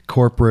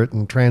corporate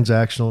and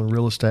transactional and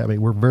real estate. I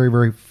mean, we're very,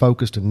 very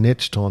focused and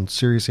niched on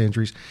serious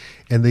injuries.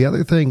 And the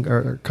other thing,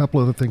 or a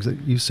couple other things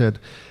that you said,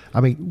 I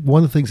mean,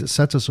 one of the things that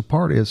sets us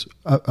apart is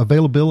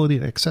availability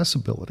and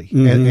accessibility,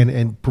 mm-hmm.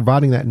 and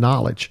providing that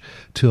knowledge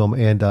to them.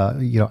 And,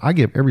 I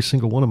give every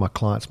single one of my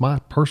clients my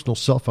personal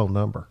cell phone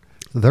number.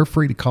 They're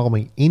free to call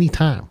me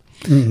anytime.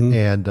 Mm-hmm.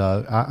 And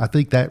I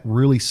think that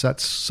really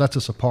sets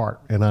us apart.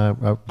 And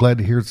I'm glad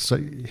to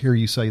hear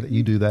you say that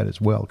you do that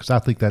as well, because I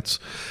think that's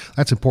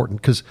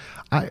important. Because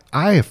I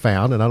have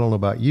found, and I don't know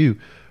about you,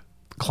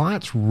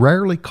 clients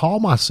rarely call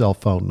my cell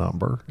phone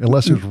number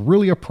unless there's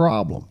really a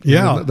problem.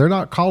 Yeah. They're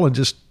not calling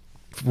just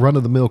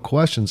run-of-the-mill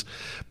questions,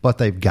 but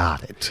they've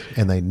got it,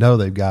 and they know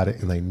they've got it,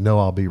 and they know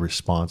I'll be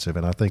responsive.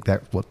 And I think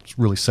that's what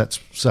really sets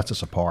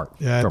us apart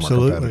from our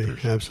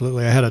competitors.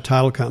 Absolutely. I had a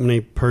title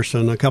company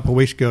person a couple of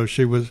weeks ago.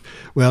 She was,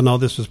 well, no,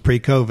 this was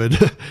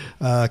pre-COVID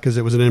because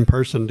it was an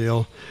in-person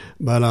deal.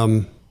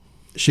 But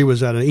she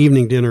was at an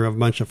evening dinner of a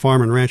bunch of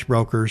farm and ranch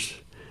brokers,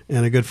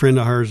 and a good friend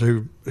of hers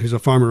who's a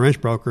farm and ranch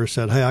broker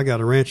said, hey, I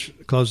got a ranch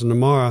closing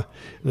tomorrow,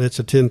 and it's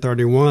a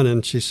 1031.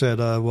 And she said,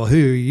 well, who are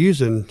you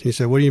using? He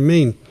said, what do you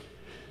mean?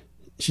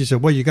 She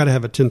said, well, you got to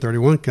have a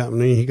 1031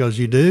 company. He goes,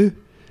 you do?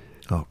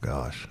 Oh,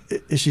 gosh.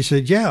 She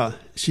said, yeah.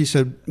 She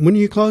said, when are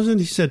you closing?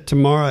 He said,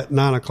 tomorrow at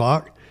 9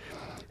 o'clock.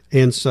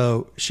 And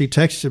so she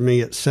texted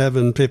me at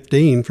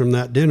 7:15 from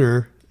that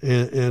dinner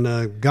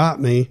and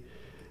got me.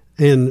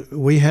 And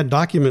we had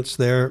documents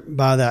there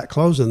by that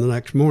closing the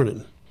next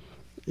morning.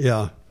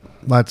 Yeah.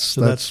 That's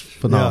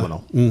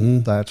phenomenal. Yeah. Mm-hmm.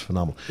 That's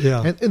phenomenal.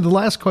 Yeah. And the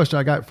last question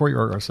I got for you,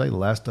 or I say the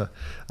last,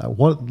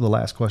 one of the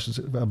last questions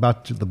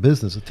about the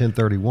business of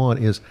 1031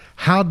 is,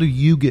 how do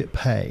you get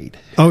paid?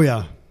 Oh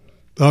yeah.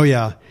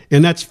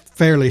 And that's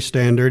fairly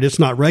standard. It's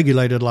not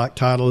regulated like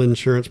title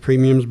insurance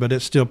premiums, but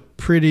it's still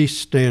pretty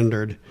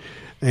standard.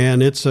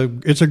 And it's a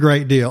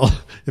great deal,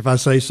 if I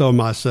say so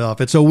myself.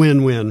 It's a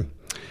win-win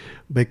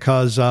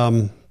because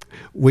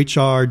we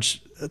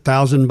charge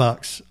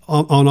 $1,000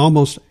 on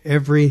almost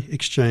every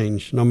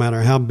exchange, no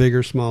matter how big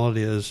or small it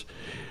is.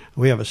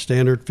 We have a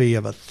standard fee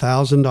of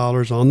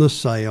 $1,000 on the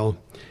sale,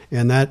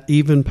 and that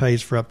even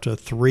pays for up to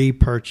 3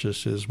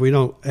 purchases. We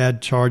don't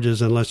add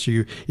charges unless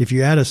if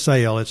you add a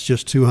sale, it's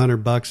just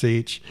 $200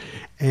 each,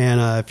 and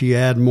if you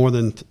add more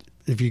than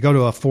if you go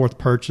to a 4th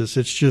purchase,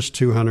 it's just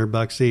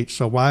 $200 each.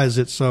 So why is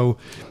it so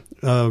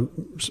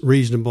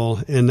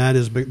reasonable? And that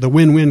is the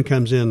win-win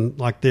comes in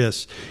like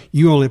this: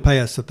 you only pay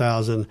us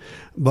 $1,000,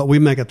 but we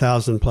make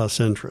 $1,000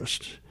 plus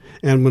interest.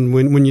 And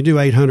when you do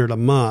 $800 a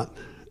month,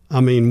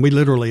 I mean, we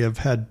literally have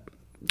had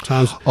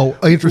times. Oh,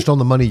 interest on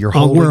the money you're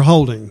holding. We're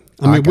holding.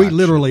 I mean, we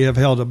literally you. have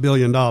held $1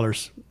 billion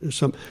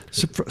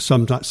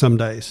some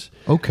days.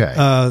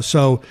 Okay.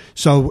 So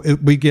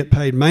we get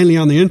paid mainly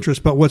on the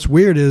interest. But what's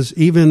weird is,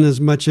 even as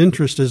much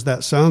interest as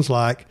that sounds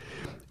like,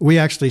 we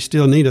actually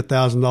still need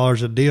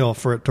 $1,000 a deal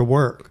for it to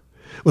work,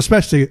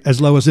 especially as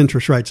low as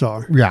interest rates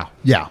are.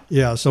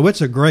 Yeah. So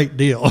it's a great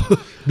deal.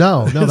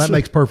 No, that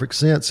makes perfect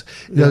sense.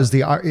 Yeah.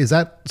 Is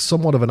that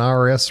somewhat of an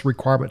IRS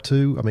requirement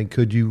too? I mean,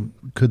 could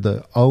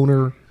the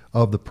owner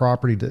of the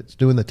property that's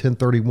doing the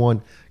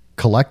 1031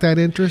 collect that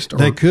interest? Or?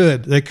 They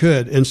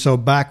could. And so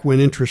back when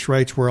interest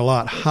rates were a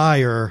lot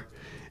higher,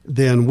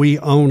 then we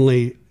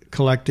only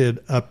collected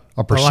a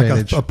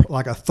percentage,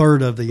 like a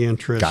third of the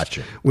interest.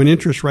 Gotcha. When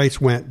interest rates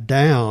went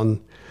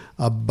down,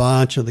 a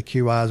bunch of the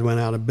QIs went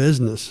out of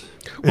business,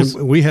 and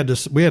we had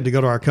to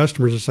go to our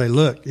customers and say,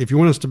 "Look, if you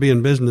want us to be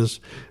in business,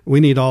 we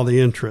need all the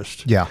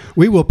interest. Yeah,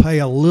 we will pay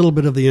a little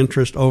bit of the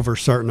interest over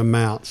certain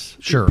amounts,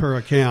 sure, per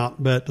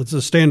account, but it's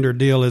a standard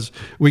deal is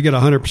we get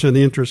 100% of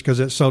the interest because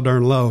it's so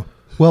darn low."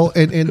 Well,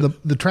 and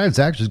the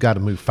transaction's got to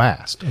move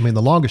fast. I mean,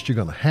 the longest you're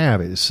going to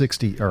have is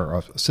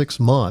 6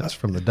 months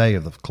from the day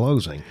of the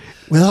closing.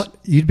 Well,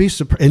 you'd be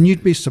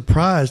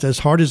surprised, as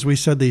hard as we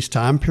said these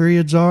time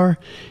periods are.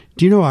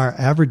 Do you know our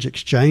average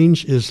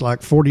exchange is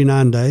like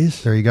 49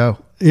 days? There you go.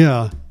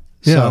 Yeah.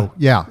 So,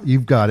 yeah,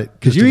 you've got it.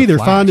 Because you either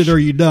find it or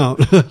you don't.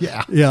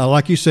 Yeah. Yeah,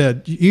 like you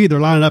said, you either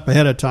line it up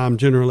ahead of time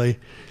generally,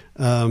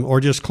 or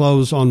just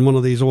close on one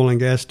of these oil and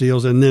gas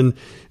deals. And then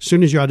as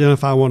soon as you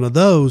identify one of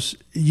those,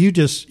 you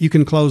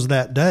can close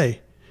that day.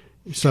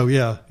 So,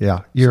 yeah.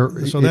 Yeah.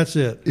 So that's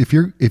it. If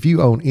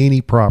you own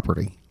any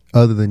property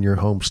other than your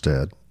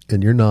homestead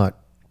and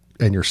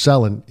you're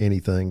selling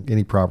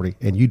any property,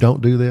 and you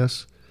don't do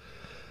this,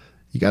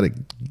 you got to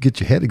get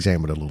your head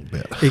examined a little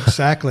bit.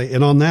 Exactly.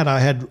 And on that, I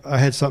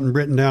had something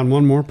written down.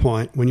 One more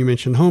point. When you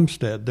mentioned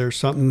homestead, there's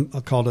something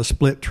called a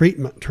split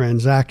treatment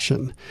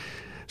transaction.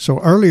 So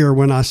earlier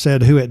when I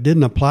said who it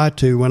didn't apply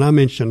to, when I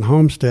mentioned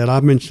homestead,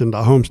 I mentioned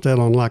a homestead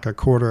on like a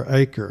 1/4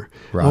 acre.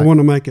 Right. I want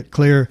to make it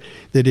clear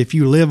that if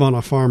you live on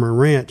a farm or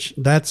ranch,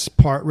 that's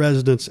part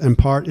residence and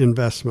part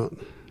investment.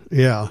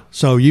 Yeah.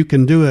 So you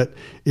can do it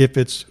if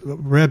it's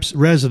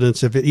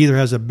residence, if it either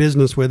has a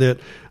business with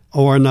it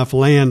or enough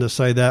land to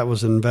say that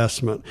was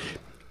investment.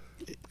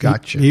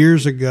 Gotcha.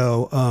 Years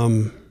ago,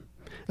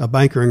 a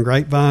banker in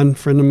Grapevine,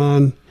 friend of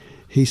mine,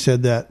 he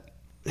said that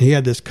he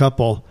had this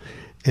couple,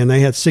 and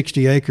they had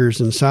 60 acres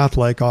in South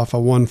Lake off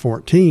of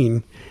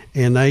 114,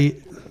 and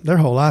their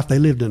whole life they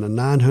lived in a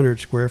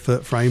 900 square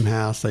foot frame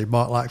house they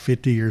bought like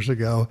 50 years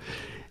ago,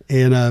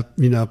 and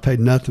paid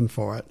nothing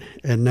for it.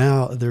 And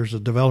now there's a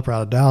developer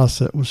out of Dallas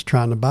that was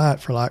trying to buy it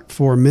for like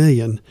 $4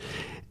 million.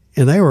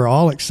 And they were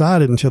all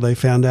excited until they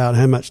found out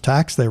how much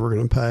tax they were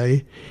going to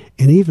pay.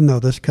 And even though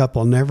this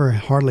couple never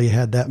hardly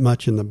had that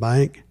much in the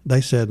bank,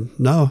 they said,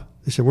 no.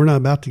 They said, we're not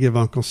about to give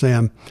Uncle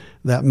Sam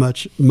that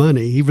much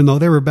money, even though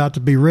they were about to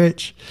be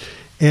rich.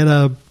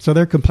 And so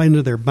they're complaining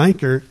to their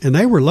banker, and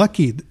they were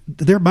lucky.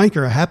 Their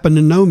banker happened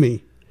to know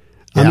me.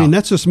 I Yeah. mean,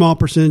 that's a small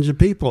percentage of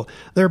people.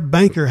 Their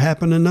banker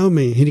happened to know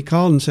me. He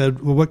called and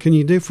said, well, what can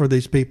you do for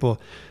these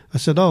people? I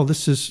said, oh,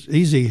 this is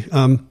easy.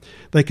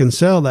 They can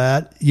sell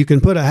that. You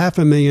can put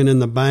 $500,000 in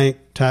the bank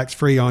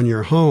tax-free on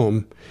your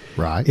home.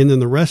 Right. And then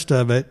the rest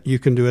of it, you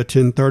can do a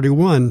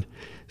 1031.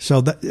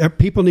 So that,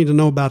 people need to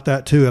know about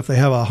that too. If they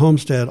have a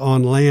homestead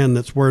on land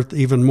that's worth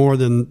even more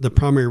than the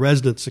primary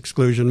residence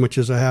exclusion, which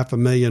is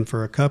 $500,000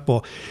 for a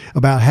couple,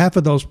 about half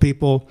of those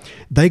people,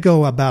 they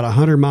go about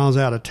 100 miles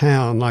out of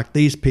town like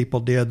these people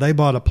did. They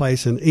bought a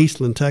place in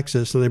Eastland,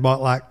 Texas, and they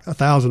bought like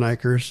 1,000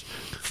 acres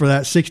for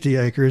that 60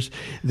 acres.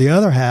 The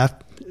other half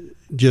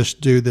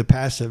just do the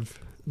passive.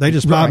 They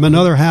just buy them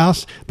another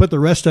house, put the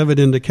rest of it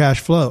into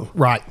cash flow.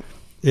 Right.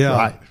 Yeah.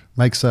 Right.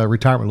 Makes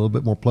retirement a little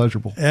bit more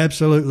pleasurable.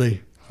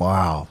 Absolutely.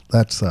 Wow,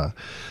 that's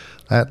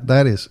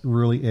that is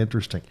really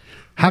interesting.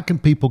 How can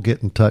people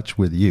get in touch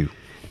with you?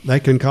 They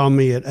can call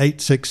me at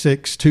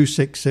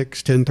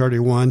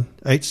 866-266-1031,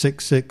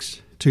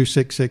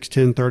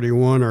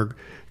 866-266-1031, or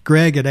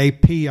Greg at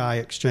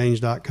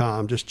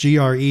apiexchange.com. Just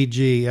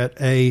GREG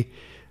at A,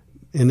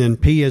 and then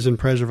P as in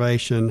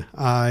preservation,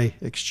 I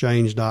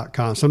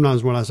exchange.com.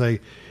 Sometimes when I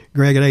say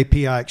Greg at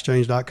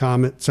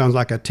apiexchange.com, it sounds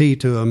like a T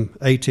to them,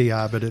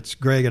 ATI, but it's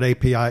Greg at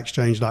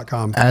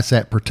apiexchange.com.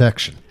 Asset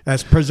protection.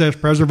 That's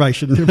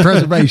preservation.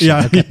 Preservation.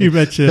 Yeah, okay. you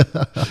betcha.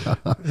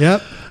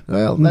 Yep.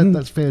 Well,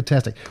 that's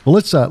fantastic. Well,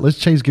 let's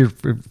change gears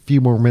for a few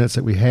more minutes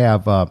that we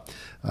have.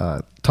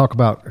 Talk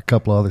about a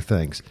couple of other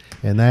things,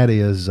 and that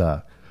is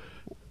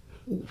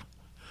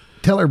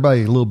tell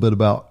everybody a little bit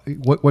about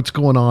what's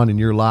going on in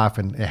your life,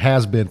 and it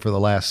has been for the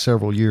last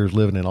several years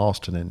living in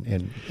Austin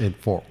and in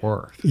Fort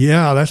Worth.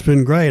 Yeah, that's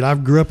been great. I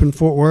grew up in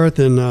Fort Worth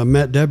and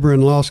met Deborah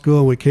in law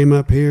school. We came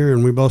up here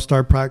and we both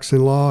started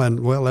practicing law.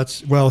 And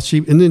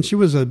she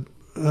was an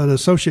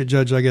associate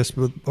judge, I guess,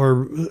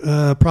 or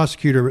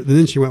prosecutor. And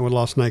then she went with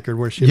Law Snakard,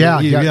 where she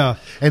met you. Yeah.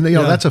 And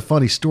that's a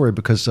funny story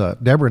because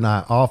Deborah and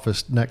I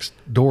officed next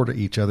door to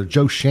each other.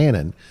 Joe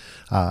Shannon,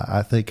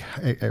 I think,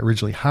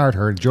 originally hired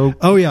her. And Joe,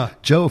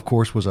 Joe, of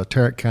course, was a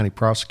Tarrant County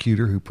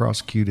prosecutor who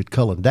prosecuted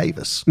Cullen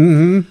Davis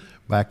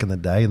back in the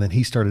day, and then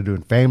he started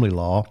doing family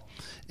law.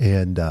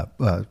 And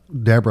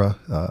Deborah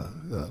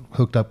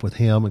hooked up with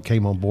him and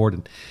came on board,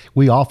 and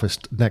we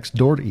officed next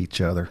door to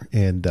each other.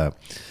 And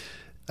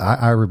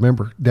I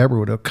remember Deborah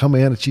would come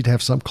in and she'd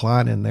have some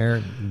client in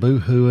there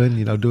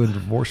boo-hooing, doing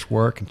divorce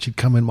work, and she'd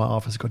come in my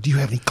office and go, "Do you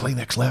have any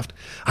Kleenex left?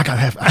 I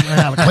gotta have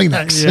a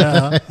Kleenex."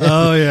 Yeah.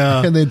 Oh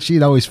yeah. And then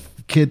she'd always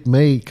kid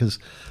me because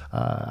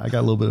I got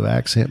a little bit of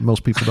accent.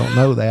 Most people don't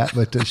know that,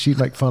 but she'd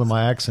make fun of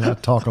my accent.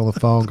 I'd talk on the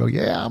phone, go,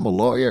 "Yeah, I'm a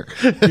lawyer."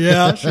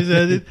 Yeah, she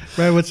said.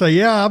 Brad would say,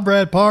 "Yeah, I'm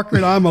Brad Parker,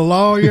 and I'm a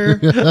lawyer."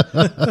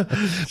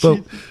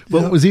 But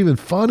what was even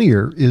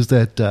funnier is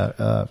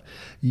that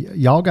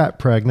y'all got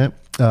pregnant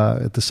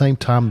at the same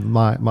time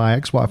my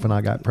ex-wife and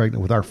I got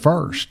pregnant with our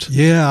first.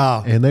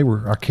 Yeah. And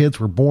our kids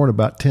were born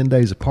about 10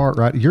 days apart,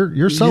 right?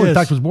 Your son, in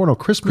fact, was born on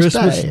Christmas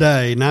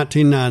Day,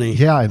 1990.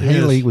 Yeah, and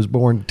Haley was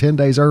born 10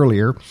 days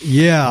earlier.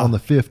 Yeah. On the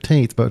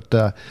 15th.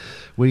 But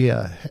we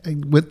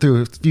went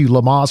through a few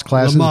Lamaze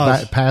classes,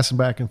 passing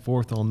back and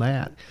forth on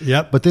that.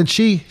 Yep. But then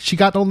she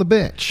got on the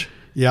bench.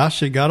 Yeah,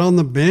 she got on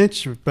the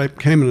bench,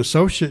 became an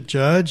associate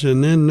judge,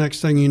 and then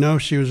next thing you know,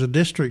 she was a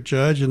district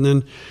judge, and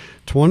then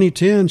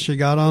 2010, she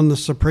got on the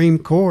Supreme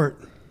Court.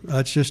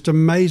 It's just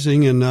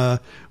amazing, and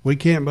we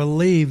can't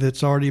believe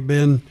it's already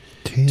been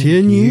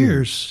 10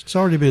 years. It's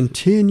already been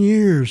 10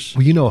 years.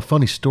 Well, a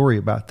funny story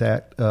about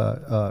that.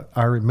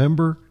 I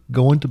remember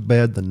going to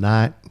bed the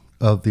night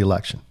of the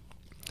election.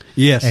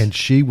 Yes. And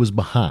she was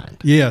behind.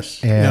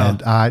 Yes.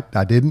 And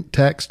I didn't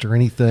text or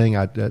anything.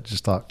 I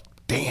just thought,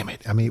 damn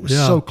it. I mean, it was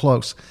so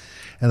close.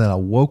 And then I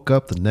woke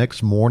up the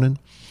next morning,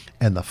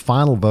 and the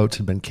final votes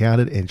had been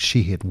counted, and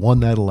she had won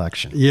that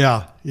election.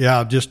 Yeah,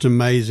 just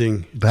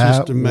amazing.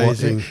 Just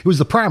amazing. It was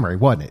the primary,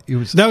 wasn't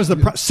it? That was the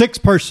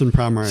 6-person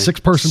primary.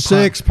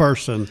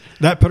 6-person.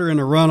 That put her in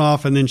a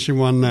runoff, and then she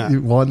won that.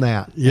 Won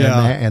that.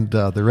 Yeah. And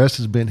the rest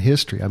has been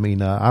history. I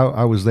mean,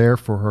 I was there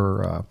for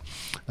her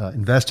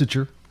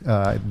investiture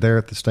there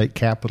at the state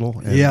capitol,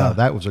 and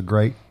that was a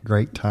great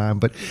time.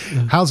 But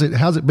how's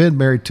it been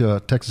married to a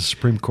Texas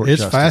Supreme Court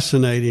justice? It's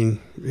fascinating.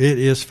 It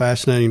is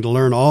fascinating to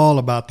learn all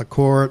about the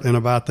court and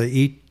about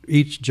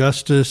each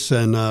justice,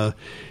 and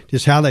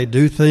just how they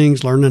do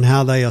things, learning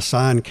how they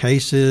assign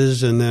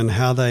cases, and then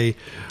how they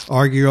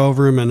argue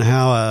over them, and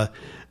how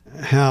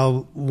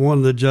one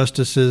of the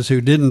justices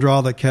who didn't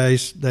draw the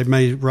case, they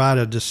may write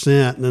a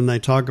dissent, and then they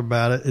talk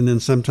about it, and then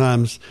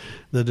sometimes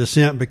the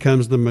dissent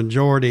becomes the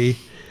majority.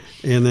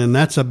 And then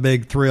that's a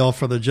big thrill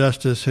for the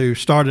justice who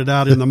started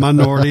out in the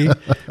minority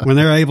when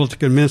they're able to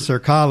convince their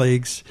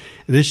colleagues.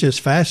 And it's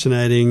just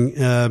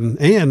fascinating.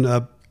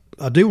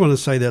 I do want to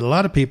say that a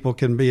lot of people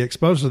can be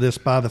exposed to this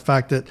by the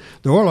fact that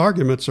the oral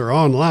arguments are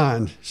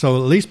online. So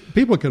at least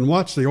people can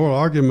watch the oral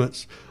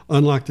arguments,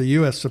 unlike the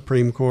U.S.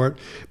 Supreme Court.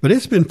 But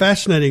it's been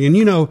fascinating.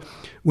 And,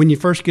 when you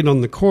first get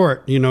on the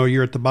court,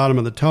 you're at the bottom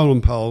of the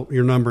totem pole.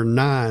 You're number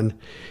 9.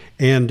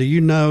 And do you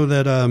know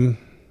that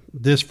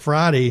this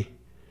Friday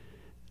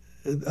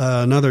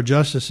another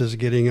justice is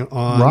getting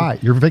on.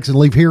 Right. You're fixing to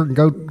leave here and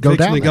go down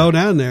there. Go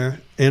down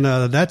there. And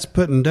that's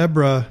putting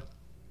Deborah,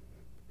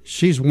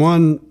 she's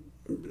one,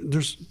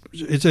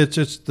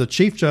 it's the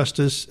Chief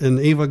Justice and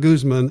Eva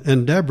Guzman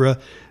and Deborah.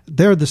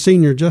 They're the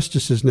senior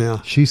justices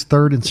now. She's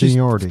third in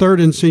seniority.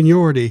 Third in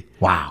seniority.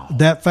 Wow.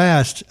 That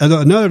fast.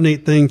 Another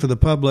neat thing for the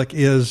public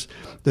is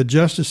the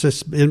justice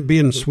that's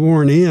being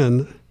sworn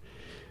in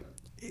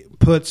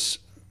is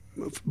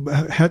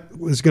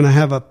going to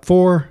have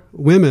 4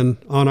 women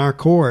on our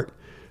court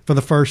for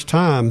the first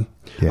time.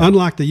 Yeah.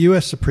 Unlike the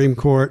U.S. Supreme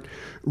Court,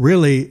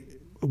 really,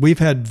 we've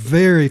had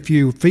very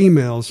few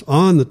females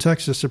on the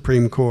Texas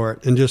Supreme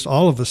Court, and just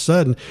all of a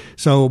sudden.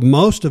 So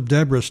most of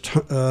Deborah's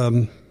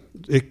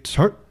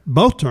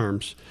both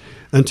terms,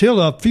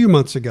 until a few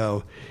months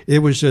ago, it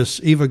was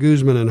just Eva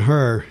Guzman and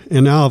her,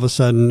 and now all of a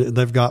sudden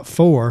they've got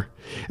 4.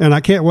 And I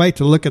can't wait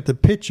to look at the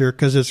picture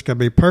because it's going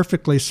to be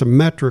perfectly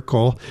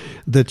symmetrical.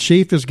 The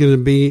chief is going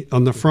to be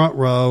on the front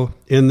row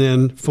and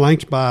then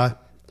flanked by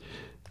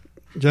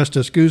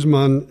Justice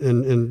Guzman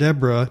and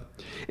Deborah.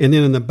 And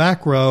then in the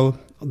back row,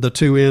 the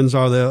 2 ends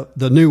are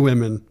the new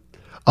women.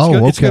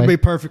 It's going to be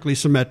perfectly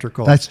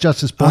symmetrical. That's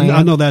Justice Bland.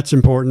 I know that's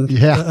important.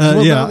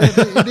 Yeah, yeah,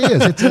 it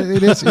is.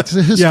 It's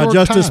a historic yeah,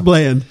 Justice time.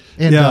 Bland.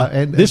 And,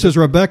 and this is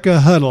Rebecca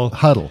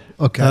Huddle.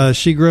 Okay.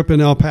 She grew up in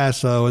El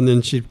Paso, and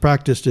then she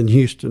practiced in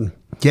Houston.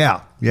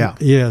 Yeah.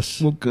 Yes.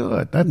 Well,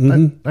 good.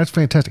 That's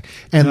fantastic.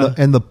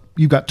 And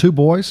you've got 2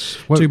 boys.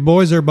 2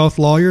 boys. They're both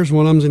lawyers.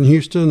 One of them's in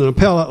Houston, an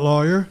appellate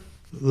lawyer,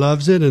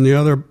 loves it, and the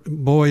other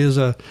boy is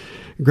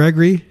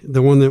Gregory,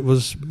 the one that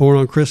was born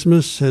on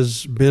Christmas,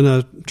 has been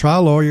a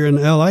trial lawyer in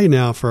L.A.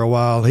 now for a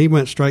while. He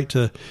went straight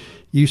to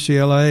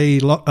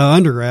UCLA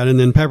undergrad and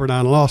then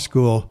Pepperdine Law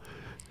School.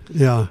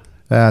 Yeah.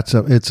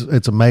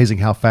 It's amazing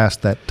how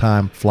fast that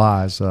time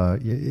flies.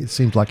 It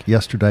seems like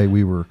yesterday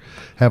we were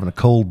having a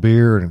cold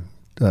beer and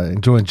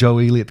enjoying Joe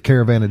Ely at the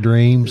Caravan of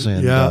Dreams.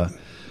 And,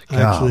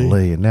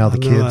 golly, and now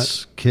the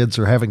kids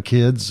are having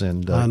kids.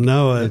 And I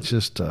know it. It's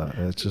just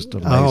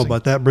amazing. Oh,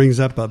 but that brings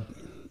up a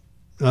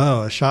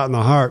shot in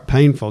the heart,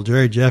 painful.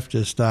 Jerry Jeff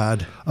just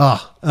died.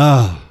 That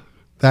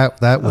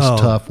was a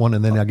tough one.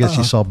 And then I guess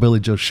you saw Billy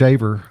Joe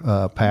Shaver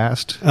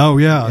passed. Oh,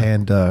 yeah.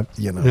 And,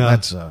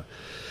 that's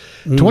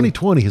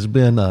 2020 has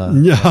been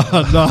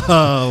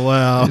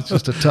wow. It's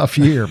just a tough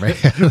year, man.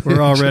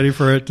 We're all ready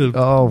for it to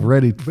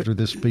ready for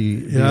this to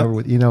be over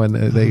with, and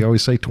they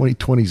always say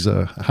 2020's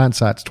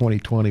hindsight's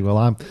 2020. Well,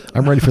 I'm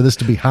ready for this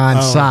to be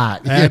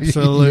hindsight.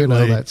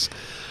 Absolutely. That's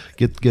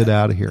get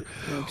out of here.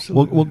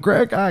 Well,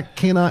 Greg, I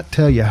cannot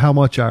tell you how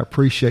much I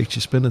appreciate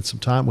you spending some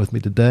time with me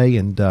today.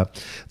 And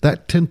that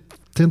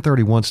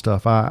 1031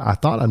 stuff, I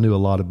thought I knew a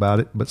lot about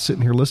it, but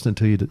sitting here listening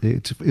to you,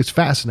 it's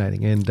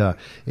fascinating, and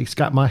it's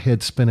got my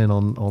head spinning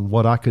on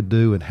what I could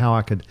do and how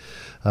I could,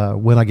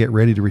 when I get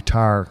ready to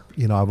retire.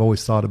 I've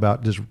always thought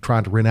about just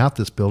trying to rent out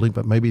this building,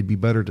 but maybe it'd be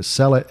better to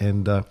sell it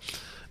and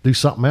do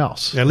something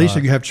else. At least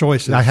you have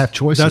choices. I have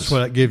choices. That's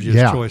what it gives you,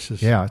 is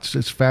choices. Yeah,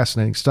 it's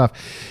fascinating stuff.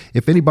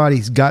 If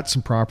anybody's got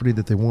some property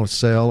that they want to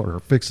sell or are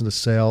fixing to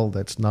sell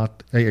that's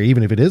not, or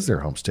even if it is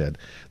their homestead,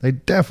 they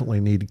definitely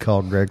need to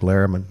call Greg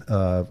Lehrman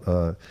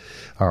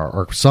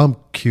or some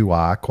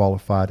QI,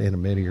 qualified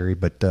intermediary.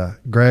 But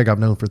Greg, I've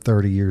known for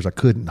 30 years. I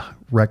couldn't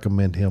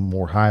recommend him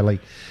more highly.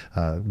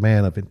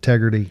 Man of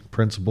integrity,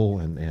 principle,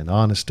 and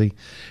honesty,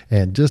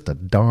 and just a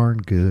darn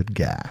good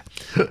guy.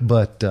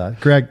 But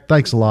Greg,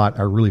 thanks a lot.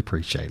 I really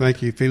appreciate it.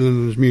 Thank you.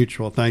 Feeling is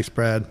mutual. Thanks,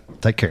 Brad.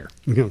 Take care.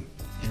 Mm-hmm.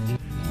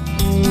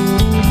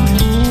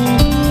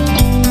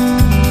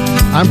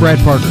 I'm Brad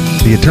Parker,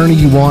 the attorney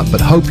you want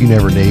but hope you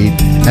never need,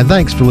 and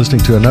thanks for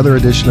listening to another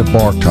edition of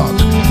Bar Talk,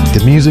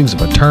 the musings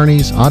of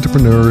attorneys,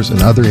 entrepreneurs,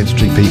 and other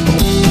industry people.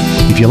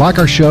 If you like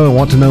our show and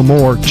want to know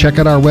more, check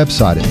out our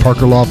website at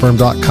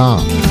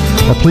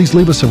parkerlawfirm.com, or please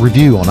leave us a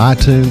review on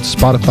iTunes,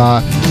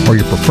 Spotify, or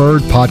your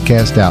preferred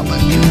podcast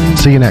outlet.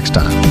 See you next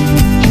time.